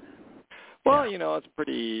there? Well, it's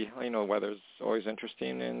pretty, weather's always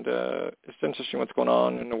interesting, and it's interesting what's going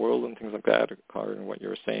on in the world and things like that, according to what you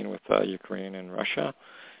were saying with Ukraine and Russia.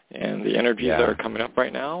 And the energies that are coming up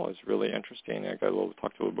right now is really interesting. I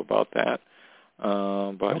talked a little bit about that.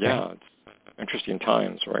 It's interesting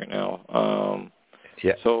times right now.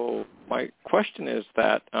 So my question is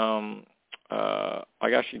that I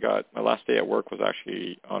actually got, my last day at work was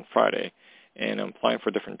actually on Friday, and I'm applying for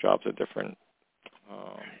different jobs at different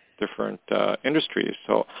industries.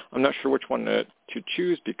 So I'm not sure which one to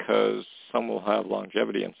choose, because some will have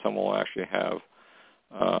longevity and some will actually have,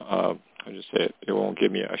 it won't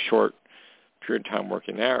give me a short period of time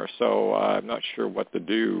working there. So I'm not sure what to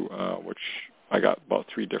do, which I got about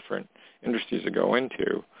 3 different industries to go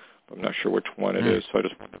into. But I'm not sure which one it is. So I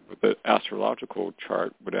just wondered if the astrological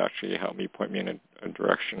chart would actually help me point me in a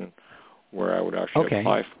direction where I would actually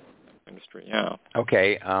apply for the industry. Yeah.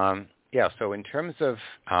 Okay. So in terms of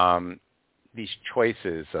these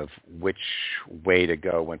choices of which way to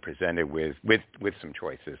go when presented with some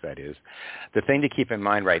choices, that is, the thing to keep in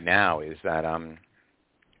mind right now is that,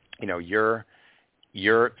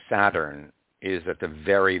 your Saturn is at the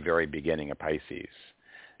very, very beginning of Pisces.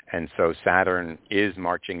 And so Saturn is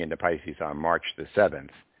marching into Pisces on March the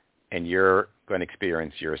 7th, and you're going to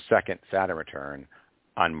experience your second Saturn return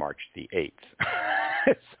on March the 8th.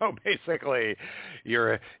 So basically,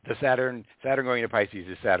 the Saturn going to Pisces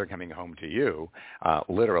is Saturn coming home to you,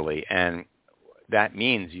 literally. And that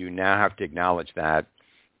means you now have to acknowledge that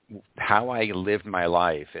how I lived my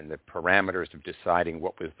life and the parameters of deciding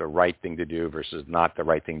what was the right thing to do versus not the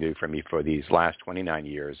right thing to do for me for these last 29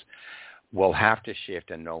 years will have to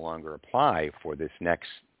shift and no longer apply for this next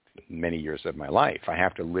many years of my life. I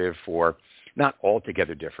have to live for not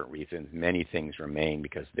altogether different reasons. Many things remain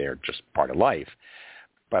because they're just part of life.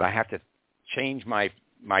 But I have to change my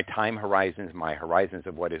time horizons, my horizons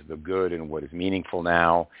of what is the good and what is meaningful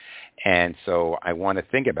now. And so I want to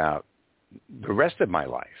think about the rest of my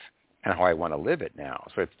life and how I want to live it now.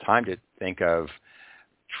 So it's time to think of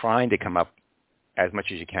trying to come up as much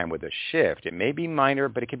as you can with a shift. It may be minor,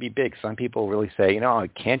 but it can be big. Some people really say, I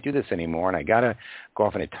can't do this anymore, and I got to go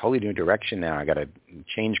off in a totally new direction now. I got to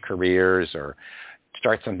change careers or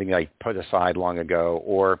start something I put aside long ago,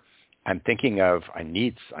 or I'm thinking of I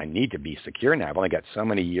need to be secure now. I've only got so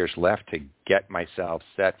many years left to get myself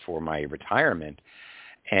set for my retirement,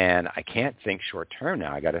 and I can't think short term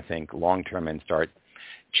now. I got to think long term and start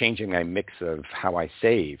changing my mix of how I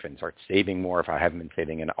save and start saving more if I haven't been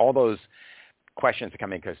saving. And all those questions are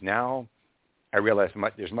coming because now I realize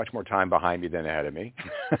there's much more time behind me than ahead of me.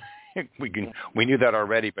 We knew that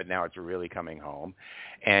already, but now it's really coming home.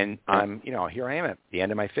 And here I am at the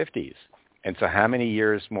end of my 50s. And so how many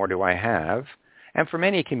years more do I have? And for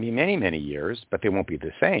many, it can be many, many years, but they won't be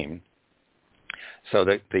the same. So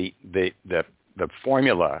the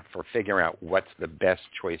formula for figuring out what's the best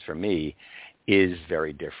choice for me is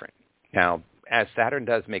very different. Now, as Saturn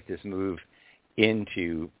does make this move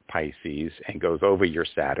into Pisces and goes over your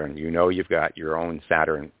Saturn, you've got your own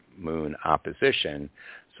Saturn moon opposition.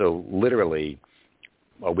 So literally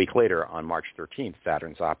a week later on March 13th,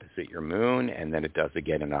 Saturn's opposite your moon, and then it does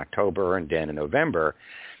again in October and then in November.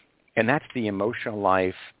 And that's the emotional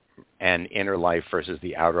life and inner life versus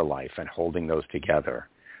the outer life and holding those together,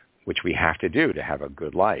 which we have to do to have a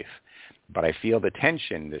good life. But I feel the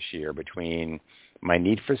tension this year between my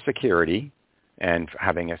need for security and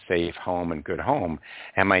having a safe home and good home,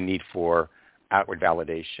 and my need for outward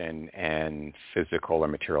validation and physical or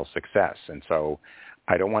material success. And so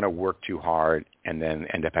I don't want to work too hard and then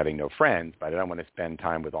end up having no friends, but I don't want to spend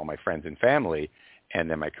time with all my friends and family and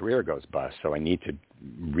then my career goes bust. So I need to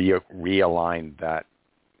realign that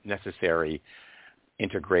necessary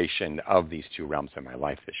integration of these two realms in my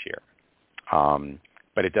life this year.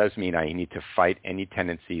 But it does mean I need to fight any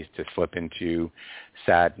tendencies to slip into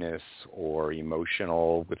sadness or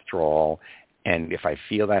emotional withdrawal. And if I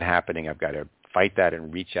feel that happening, I've got to fight that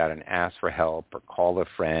and reach out and ask for help or call a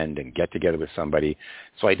friend and get together with somebody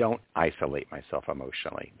so I don't isolate myself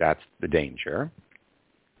emotionally. That's the danger.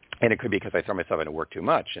 And it could be because I throw myself into work too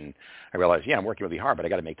much and I realize, I'm working really hard, but I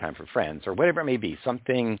got to make time for friends or whatever it may be. Some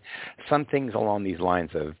things along these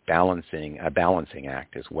lines of a balancing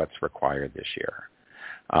act is what's required this year.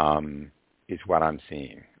 Is what I'm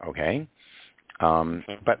seeing, okay?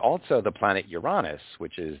 But also the planet Uranus,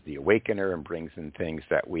 which is the awakener and brings in things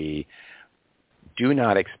that we do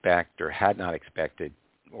not expect or had not expected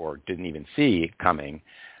or didn't even see coming.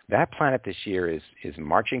 That planet this year is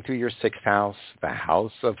marching through your sixth house, the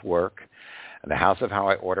house of work, the house of how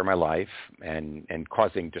I order my life, and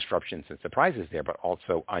causing disruptions and surprises there, but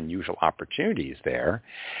also unusual opportunities there.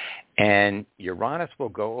 And Uranus will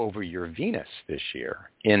go over your Venus this year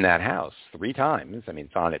in that house 3 times. I mean,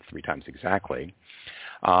 it's on it 3 times exactly,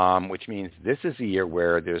 which means this is a year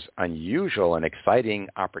where there's unusual and exciting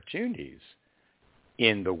opportunities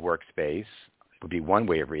in the workspace, would be one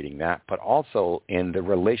way of reading that, but also in the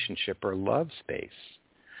relationship or love space.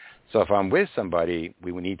 So if I'm with somebody,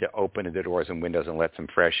 we would need to open the doors and windows and let some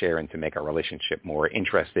fresh air in to make our relationship more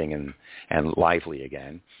interesting and lively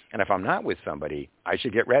again. And if I'm not with somebody, I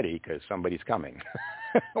should get ready because somebody's coming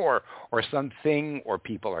or something or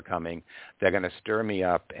people are coming. They're going to stir me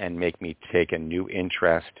up and make me take a new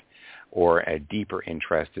interest or a deeper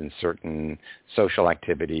interest in certain social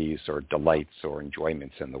activities or delights or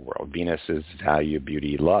enjoyments in the world. Venus is value,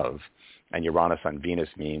 beauty, love. And Uranus on Venus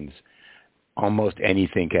means almost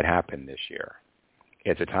anything could happen this year.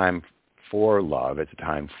 It's a time for love. It's a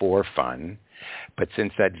time for fun. But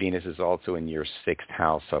since that Venus is also in your 6th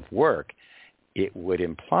house of work, it would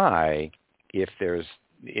imply if there's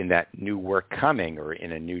in that new work coming or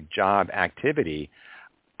in a new job activity,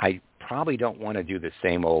 I probably don't want to do the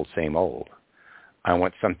same old, same old. I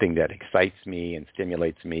want something that excites me and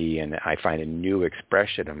stimulates me, and I find a new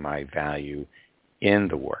expression of my value in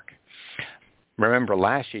the work. Remember,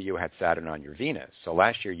 last year you had Saturn on your Venus. So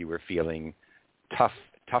last year you were feeling tough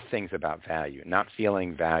things about value, not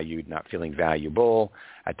feeling valued, not feeling valuable.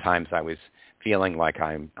 At times I was feeling like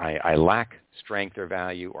I lack strength or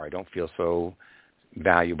value, or I don't feel so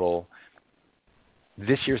valuable.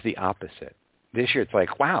 This year's the opposite. This year it's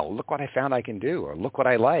like, wow, look what I found I can do, or look what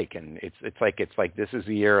I like, and it's like this is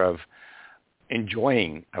the year of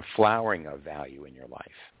enjoying a flowering of value in your life.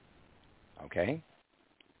 Okay?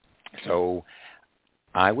 So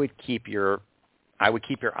I would keep your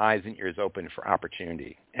eyes and ears open for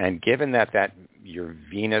opportunity. And given that your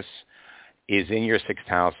Venus is in your 6th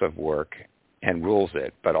house of work and rules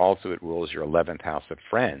it, but also it rules your 11th house of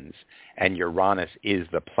friends, and Uranus is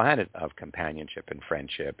the planet of companionship and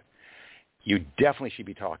friendship, you definitely should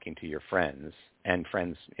be talking to your friends and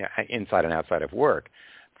friends inside and outside of work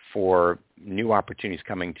for new opportunities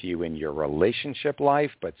coming to you in your relationship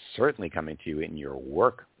life, but certainly coming to you in your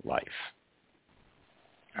work life.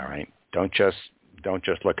 All right? Don't just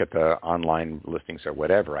look at the online listings or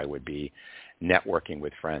whatever. I would be networking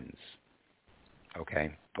with friends.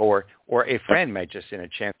 Okay? Or a friend might just in a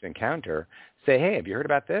chance encounter say, "Hey, have you heard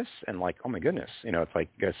about this?" And like, "Oh my goodness." It's like,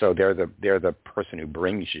 so they're the person who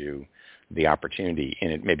brings you the opportunity,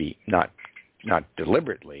 and it maybe not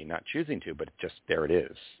deliberately, not choosing to, but just there it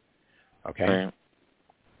is. Okay? Right.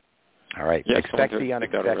 All right. Yes, expect the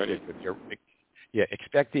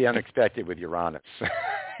unexpected with Uranus.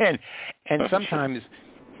 and sometimes,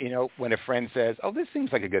 when a friend says, "Oh, this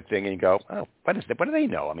seems like a good thing," and you go, "Oh, what is it? What do they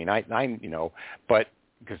know?" I mean, I but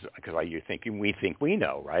because we think we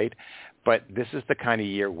know, right? But this is the kind of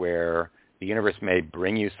year where the universe may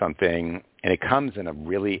bring you something, and it comes in a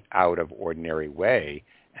really out of ordinary way,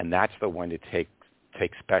 and that's the one to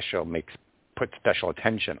put special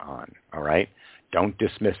attention on. All right, don't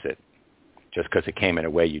dismiss it just because it came in a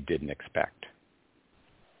way you didn't expect.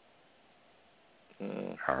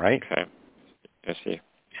 All right. Okay. I see.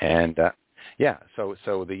 And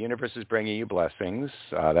so the universe is bringing you blessings.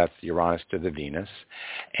 That's Uranus to the Venus,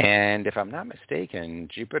 and if I'm not mistaken,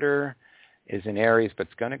 Jupiter is in Aries, but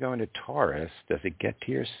it's going to go into Taurus. Does it get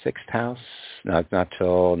to your 6th house? No, it's not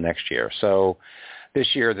till next year. So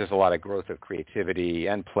this year there's a lot of growth of creativity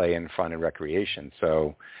and play and fun and recreation.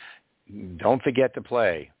 So don't forget to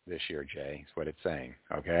play this year, Jay, is what it's saying.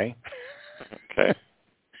 Okay? Okay.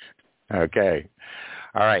 Okay.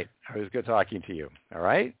 All right. It was good talking to you. All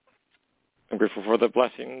right? I'm grateful for the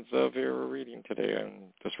blessings of your reading today.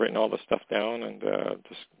 I'm just writing all the stuff down and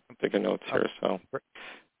just taking notes here. So.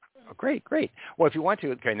 Oh, great. Well, if you want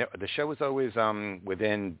to, okay, the show is always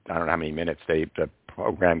within, I don't know how many minutes, the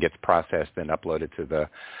program gets processed and uploaded to the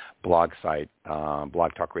blog site,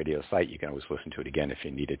 Blog Talk Radio site. You can always listen to it again if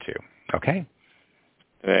you needed to. Okay?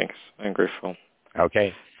 Thanks. I'm grateful.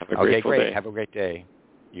 Okay. Have a grateful great. day. Have a great day.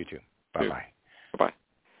 You too. Bye-bye. Bye-bye.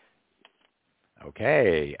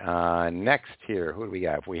 Okay. Next here, who do we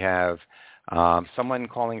have? We have someone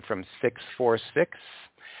calling from 646.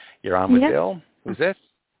 You're on with Bill. Who's this?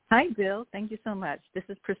 Hi, Bill. Thank you so much. This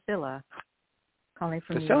is Priscilla calling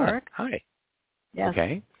from Priscilla. New York. Hi. Yes.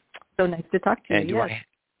 Okay. So nice to talk to you.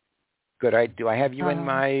 Do I have you in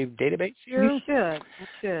my database here? You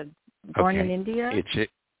should. Born in India.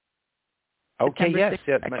 Okay. Yes.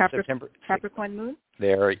 Capricorn moon.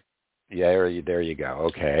 There you go.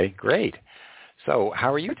 Okay. Great. So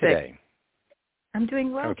how are you today? I'm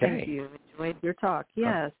doing well. Okay. Thank you. Enjoyed your talk.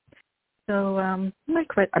 Yes. So I'm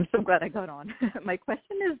so glad I got on. My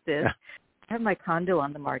question is this. I have my condo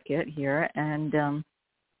on the market here, and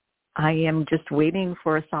I am just waiting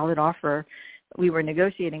for a solid offer. We were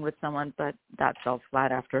negotiating with someone, but that fell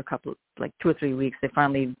flat after 2 or 3 weeks. They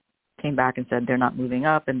finally came back and said they're not moving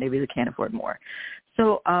up, and they really can't afford more.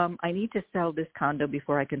 So I need to sell this condo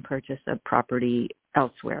before I can purchase a property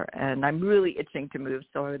elsewhere, and I'm really itching to move,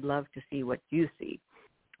 so I would love to see what you see.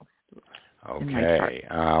 Okay.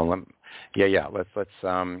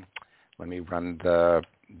 Let me run the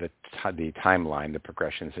timeline, the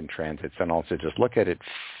progressions and transits, and also just look at it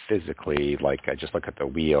physically. Like I just look at the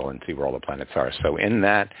wheel and see where all the planets are. So in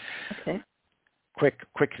that quick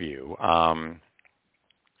view,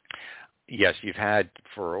 yes, you've had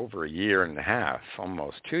for over a year and a half,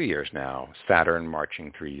 almost 2 years now, Saturn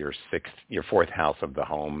marching through your 4th house of the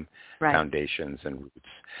home, foundations and roots.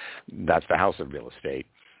 That's the house of real estate.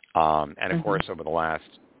 And of course, over the last,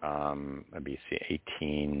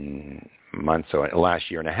 18 months, so last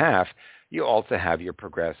year and a half, you also have your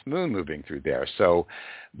progressed moon moving through there. So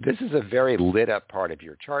this is a very lit up part of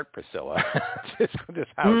your chart, Priscilla. this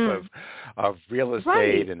house of real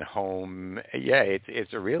estate and home. Yeah,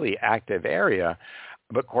 it's a really active area.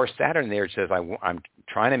 But of course, Saturn there says, I'm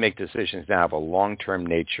trying to make decisions now of a long-term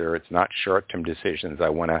nature. It's not short-term decisions. I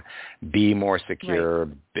want to be more secure,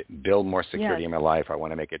 build more security in my life. I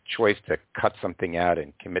want to make a choice to cut something out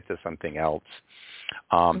and commit to something else.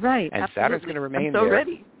 Right. And absolutely. Saturn's going to remain I'm so there.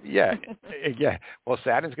 Ready. Yeah, yeah. Well,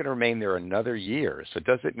 Saturn's going to remain there another year, so it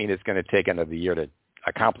doesn't mean it's going to take another year to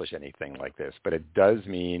accomplish anything like this, but it does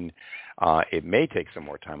mean it may take some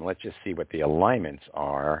more time. Let's just see what the alignments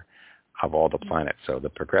are of all the planets. So the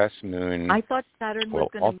progressed moon. I thought Saturn was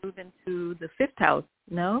going to move into the 5th house.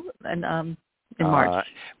 No, and in March.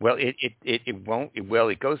 Well, it won't. Well,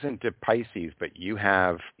 it goes into Pisces, but you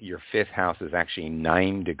have your 5th house is actually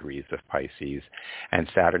 9 degrees of Pisces, and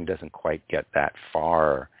Saturn doesn't quite get that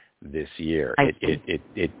far this year.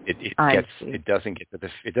 It doesn't get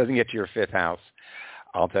to your 5th house.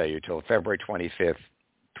 I'll tell you till February 25th,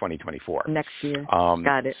 2024. Next year.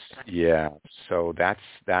 Got it. Yeah. So that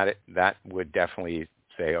would definitely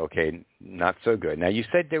say, okay, not so good. Now you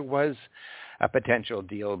said there was a potential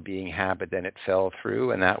deal being had, but then it fell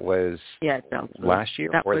through, and that was it fell through. Last year.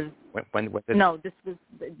 That was when no.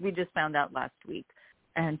 We just found out last week,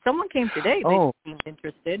 and someone came today. They seemed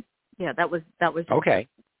interested. Yeah, that was okay.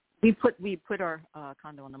 We put our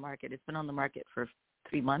condo on the market. It's been on the market for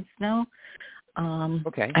 3 months now.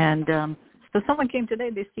 Okay. And so someone came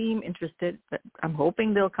today. They seem interested, but I'm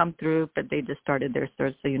hoping they'll come through. But they just started their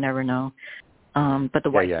search, so you never know. But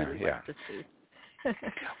the wife really wants to see.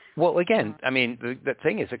 Well, again, I mean, the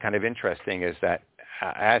thing is kind of interesting is that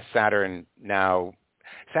as Saturn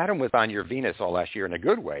was on your Venus all last year in a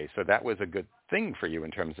good way, so that was a good thing for you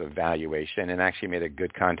in terms of valuation, and actually made a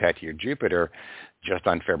good contact to your Jupiter just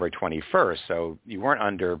on February 21st. So you weren't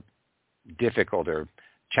under difficult or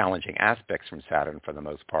challenging aspects from Saturn for the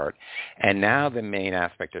most part. And now the main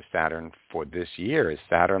aspect of Saturn for this year is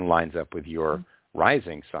Saturn lines up with your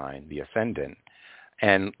rising sign, the ascendant,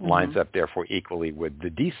 and lines up therefore equally with the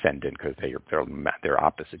descendant because they're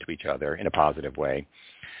opposite to each other in a positive way,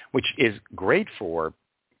 which is great for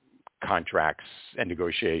contracts and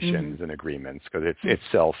negotiations and agreements because it's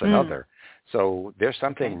self and other. So there's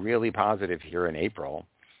something really positive here in April,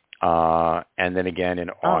 and then again in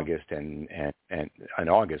August and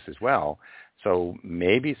August as well. So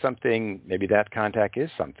maybe that contact is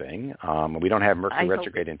something. We don't have Mercury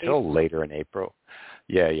retrograde until later in April.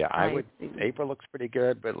 Yeah. April looks pretty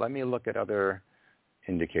good, but let me look at other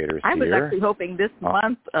indicators here. I was actually hoping this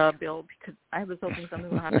month, Bill, because I was hoping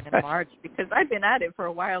something will happen in March because I've been at it for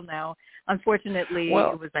a while now. Unfortunately,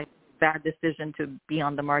 it was a bad decision to be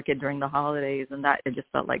on the market during the holidays, and that it just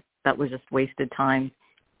felt like that was just wasted time.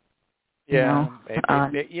 Yeah,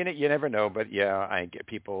 you never know, but I get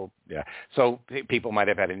people. Yeah, so people might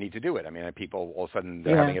have had a need to do it. I mean, people all of a sudden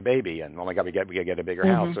they're having a baby, and oh my God, we got to get a bigger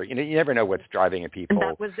house. Or you never know what's driving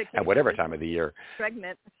people at whatever time of the year.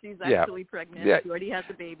 Pregnant, she's actually pregnant. She already has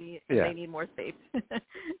a baby, and they need more space.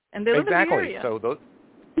 And they live in the area. So those.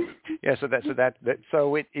 Yeah,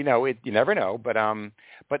 so you never know,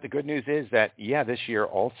 but the good news is that this year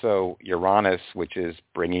also Uranus, which is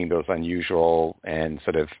bringing those unusual and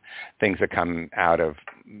sort of things that come out of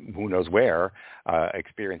who knows where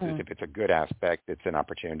experiences. If it's a good aspect, it's an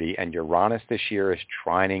opportunity. And Uranus this year is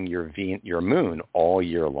trining your moon all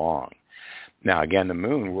year long. Now, again, the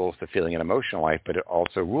moon rules the feeling and emotional life, but it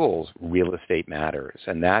also rules real estate matters,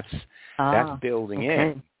 and that's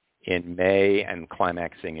building in May and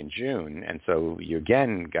climaxing in June. And so you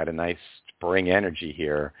again got a nice spring energy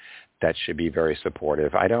here that should be very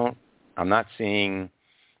supportive. I'm not seeing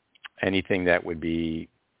anything that would be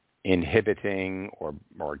inhibiting or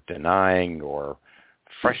denying or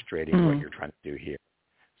frustrating what you're trying to do here.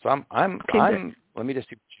 So let me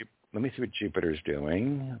see what Jupiter's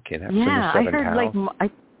doing. Okay, that's in the 7th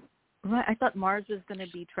house. I thought Mars was going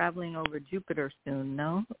to be traveling over Jupiter soon,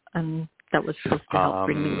 no? That was supposed to help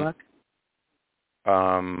bring me luck.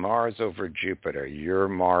 Mars over Jupiter. Your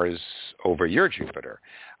Mars over your Jupiter.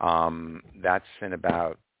 That's in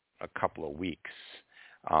about a couple of weeks.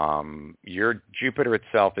 Your Jupiter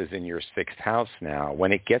itself is in your 6th house now.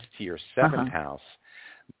 When it gets to your 7th house,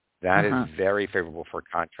 that is very favorable for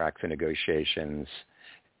contracts and negotiations.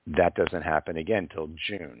 That doesn't happen again till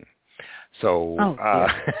June. So no,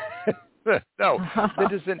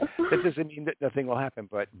 that doesn't mean that nothing will happen.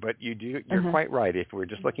 But you're quite right. If we're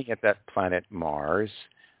just looking at that planet Mars,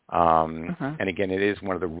 and again, it is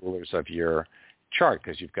one of the rulers of your chart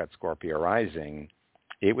because you've got Scorpio rising.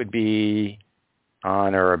 It would be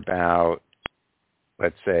on or about,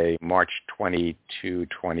 let's say, March 22,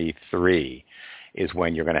 23 is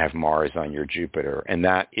when you're going to have Mars on your Jupiter, and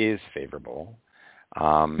that is favorable.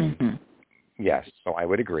 Yes, so I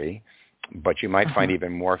would agree. But you might find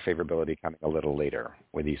even more favorability coming a little later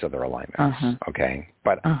with these other alignments. Okay,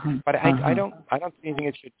 but I don't see anything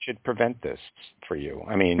that should prevent this for you.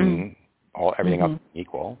 I mean, everything else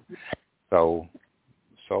equal. So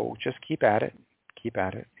just keep at it. keep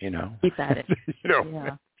at it, Keep at it.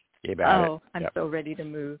 Yeah. Keep at it. Oh, I'm so ready to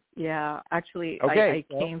move. Yeah, actually, okay.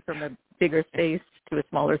 I came from a bigger space to a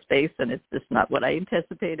smaller space, and it's just not what I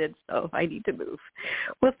anticipated, so I need to move.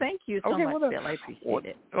 Well, thank you so much, Bill. I appreciate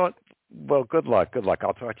it. Well, good luck. Good luck.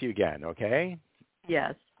 I'll talk to you again, okay?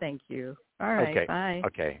 Yes, thank you. All right, okay. bye.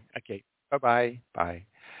 Okay. Bye-bye. Bye.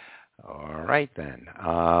 All right, then.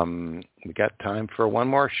 We got time for one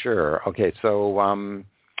more? Sure. Okay, so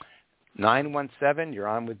 917, you're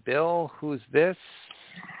on with Bill. Who's this?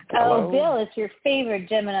 Hello? Oh, Bill, it's your favorite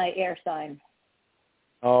Gemini air sign.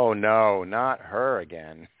 Oh, no, not her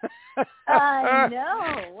again. I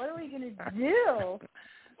know. What are we going to do?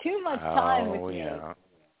 Too much time with you. Yeah.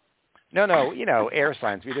 No, air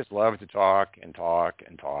signs, we just love to talk and talk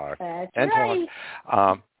and talk. That's and right.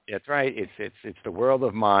 Talk. That's right. It's the world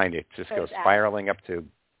of mind. It just goes spiraling up to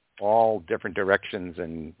all different directions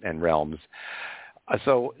and realms.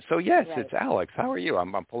 So yes, right. It's Alex. How are you?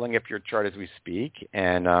 I'm pulling up your chart as we speak,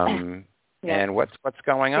 and and what's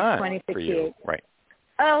going on for you? Right.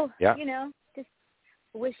 Oh, yeah. Just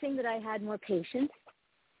wishing that I had more patience,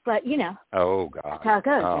 but Oh God. That's how it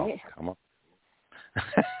goes, right? Come on.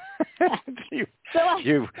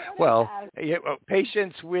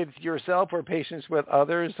 Patience with yourself or patience with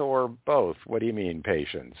others or both? What do you mean,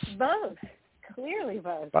 patience? Both. Clearly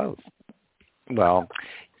both. Both. Well,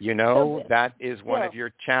 that is one of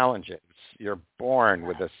your challenges. You're born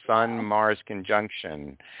with a Sun-Mars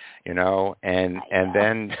conjunction, and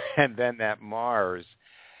then that Mars,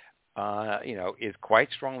 is quite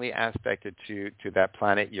strongly aspected to that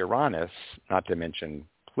planet Uranus, not to mention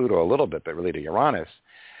Pluto a little bit, but really to Uranus.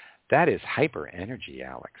 That is hyper energy,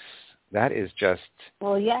 Alex. That is just,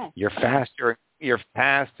 you're faster. You're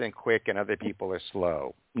fast and quick, and other people are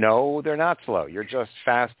slow. No, they're not slow. You're just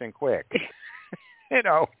fast and quick.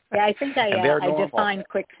 Yeah, I think I defined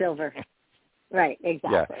Quicksilver. Right,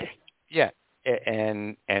 exactly. Yeah.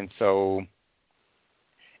 And so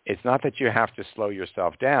it's not that you have to slow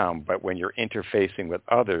yourself down, but when you're interfacing with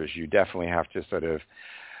others, you definitely have to sort of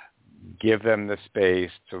give them the space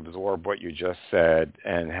to absorb what you just said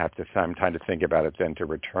and have to some time to think about it, then to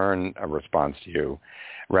return a response to you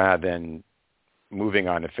rather than moving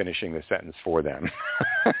on and finishing the sentence for them.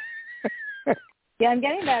 Yeah, I'm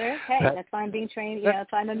getting better. Hey, that's why I'm being trained.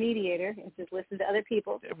 If I'm a mediator, it's just listen to other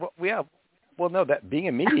people. Well, no, that being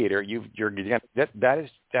a mediator, that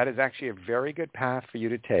is actually a very good path for you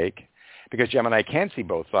to take, because Gemini can see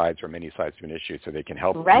both sides or many sides of an issue, so they can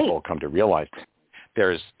help people come to realize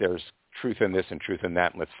there's truth in this and truth in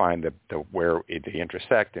that, and let's find where they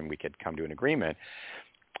intersect, and we could come to an agreement.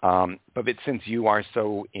 But since you are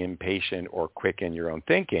so impatient or quick in your own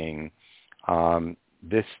thinking,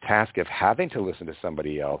 this task of having to listen to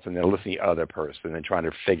somebody else and then listen to the other person and trying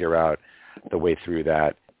to figure out the way through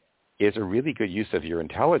that is a really good use of your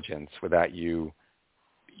intelligence without you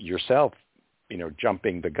yourself,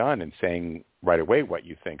 jumping the gun and saying right away what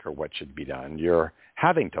you think or what should be done. You're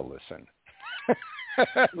having to listen.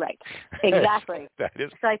 Right. Exactly.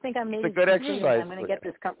 So I think I'm maybe a good exercise. I'm going to get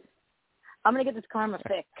this. I'm going to get this karma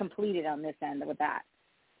fix completed on this end with that.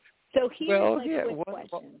 So here's quick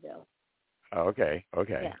question, Bill. Oh, okay.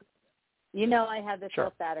 Yeah. I have this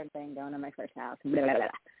whole Saturn thing going on my first house. Blah, blah, blah.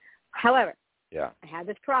 However, I have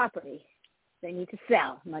this property they need to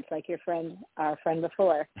sell, much like our friend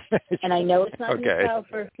before. And I know it's not going to sell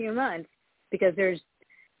for a few months because there's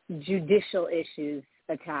judicial issues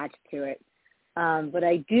attached to it. But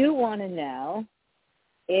I do want to know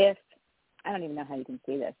if, I don't even know how you can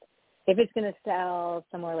see this, if it's going to sell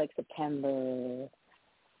somewhere like September,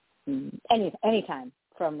 anytime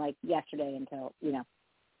from like yesterday until,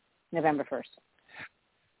 November 1st.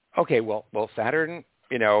 Okay, well, Saturn,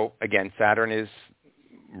 again, Saturn is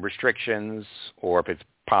restrictions, or if it's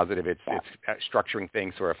positive, it's structuring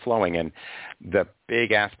things sort of flowing. And the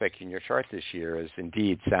big aspect in your chart this year is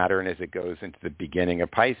indeed Saturn, as it goes into the beginning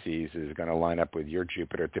of Pisces, is going to line up with your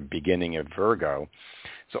Jupiter at the beginning of Virgo.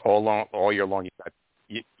 So all year long,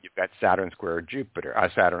 you've got Saturn square Jupiter,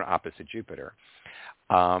 Saturn opposite Jupiter.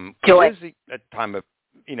 It is a time of,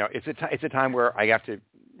 it's a time where I have to,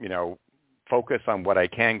 focus on what I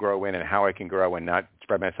can grow in and how I can grow and not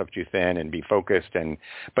spread myself too thin and be focused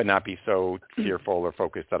but not be so fearful or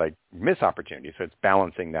focused that I miss opportunities. So it's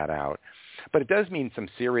balancing that out. But it does mean some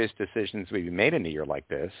serious decisions will be made in a year like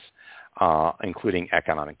this, including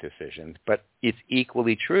economic decisions. But it's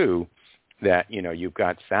equally true that, you've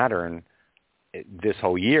got Saturn this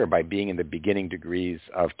whole year by being in the beginning degrees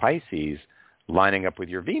of Pisces, lining up with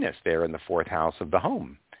your Venus there in the fourth house of the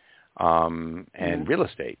home and real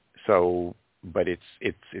estate. So, but it's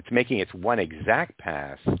making its one exact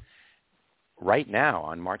pass right now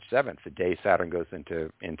on March 7th, the day Saturn goes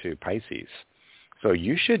into Pisces. So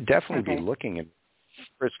you should definitely be looking in the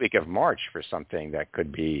first week of March for something that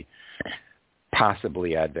could be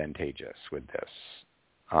possibly advantageous with this.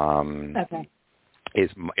 Okay. I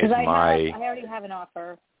already have an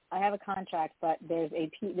offer. I have a contract, but there's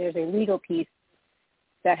a legal piece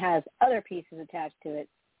that has other pieces attached to it.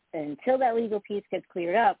 And until that legal piece gets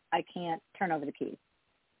cleared up, I can't turn over the keys.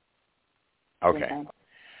 Okay.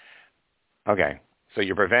 Okay. So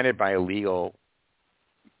you're prevented by a legal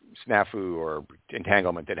snafu or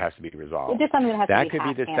entanglement that has to be resolved. It's just something that has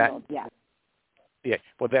to be handled, yeah. Yeah,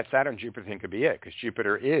 well, that Saturn-Jupiter thing could be it, because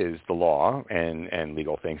Jupiter is the law and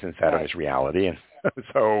legal things, and Saturn is reality. And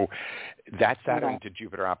so that Saturn to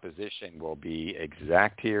Jupiter opposition will be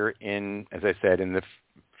exact here in, as I said, in the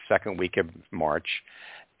second week of March,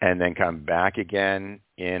 and then come back again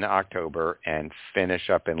in October and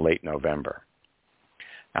finish up in late November.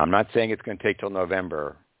 Now, I'm not saying it's going to take till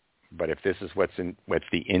November, but if this is what's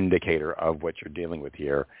the indicator of what you're dealing with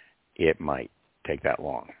here, it might take that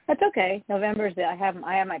long. That's okay. November's I have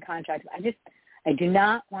my contract. I do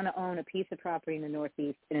not want to own a piece of property in the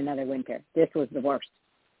Northeast in another winter. This was the worst.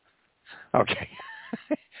 Okay.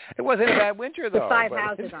 It wasn't a bad winter though. With 5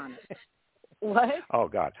 houses on it. What? Oh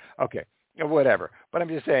God. Okay. Whatever. But I'm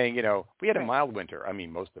just saying, we had a mild winter. I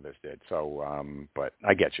mean, most of us did. So, but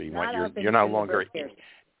I get you. You're no longer.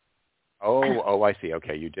 Oh, I see.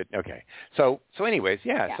 Okay, you did. Okay. So anyways,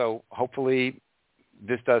 yeah. So hopefully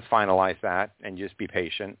this does finalize that, and just be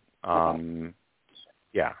patient.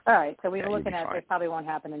 Yeah. All right. So we were looking at it probably won't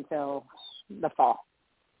happen until the fall.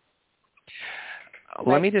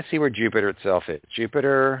 Let me just see where Jupiter itself is.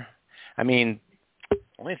 Jupiter, I mean,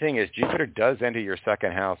 only thing is Jupiter does enter your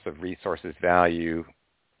second house of resources, value,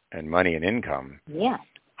 and money and income. Yeah.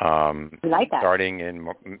 Like that. Starting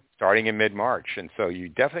in mid-March, and so you're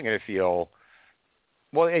definitely going to feel.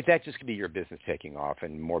 Well, that just could be your business taking off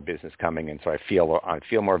and more business coming, and so I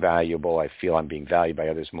feel more valuable. I feel I'm being valued by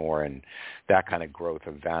others more, and that kind of growth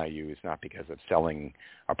of value is not because of selling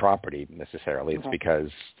a property necessarily. It's because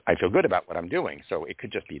I feel good about what I'm doing. So it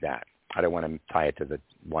could just be that. I don't want to tie it to the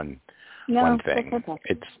one thing. That's okay.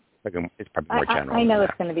 It's probably more general. I know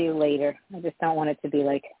it's going to be later. I just don't want it to be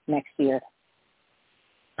like next year.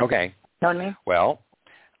 Okay. Know what I mean? Well,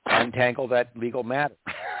 untangle that legal matter.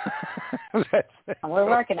 We're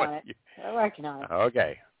working on it.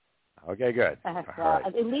 Okay. Okay, good. Right.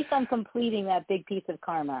 At least I'm completing that big piece of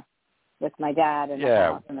karma with my dad and the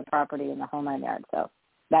house and the property and the whole 9 yards. So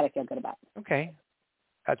that I feel good about. Okay.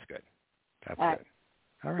 That's good. That's good.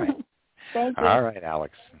 All right. Thank you. All right,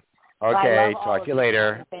 Alex. Okay, talk to you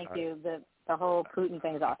later. Thank you. The whole Putin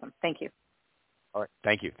thing is awesome. Thank you. All right.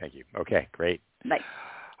 Thank you. Okay, great. Bye.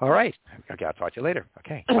 All right. Okay, I'll talk to you later.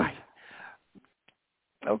 Okay, bye.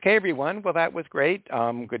 Okay, everyone. Well, that was great.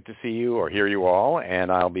 Good to see you or hear you all.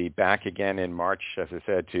 And I'll be back again in March, as I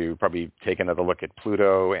said, to probably take another look at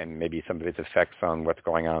Pluto and maybe some of its effects on what's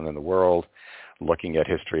going on in the world, looking at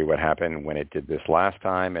history, what happened when it did this last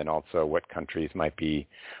time, and also what countries might be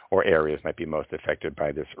or areas might be most affected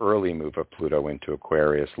by this early move of Pluto into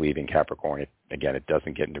Aquarius, leaving Capricorn. Again, it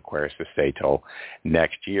doesn't get into Aquarius to stay till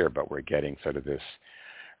next year, but we're getting sort of this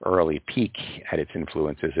early peak at its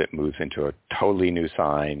influence as it moves into a totally new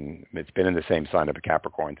sign. It's been in the same sign of a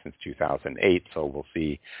Capricorn since 2008, so we'll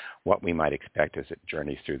see what we might expect as it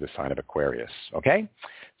journeys through the sign of Aquarius. Okay?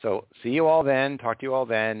 So see you all then, talk to you all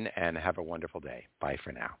then, and have a wonderful day. Bye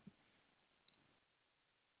for now.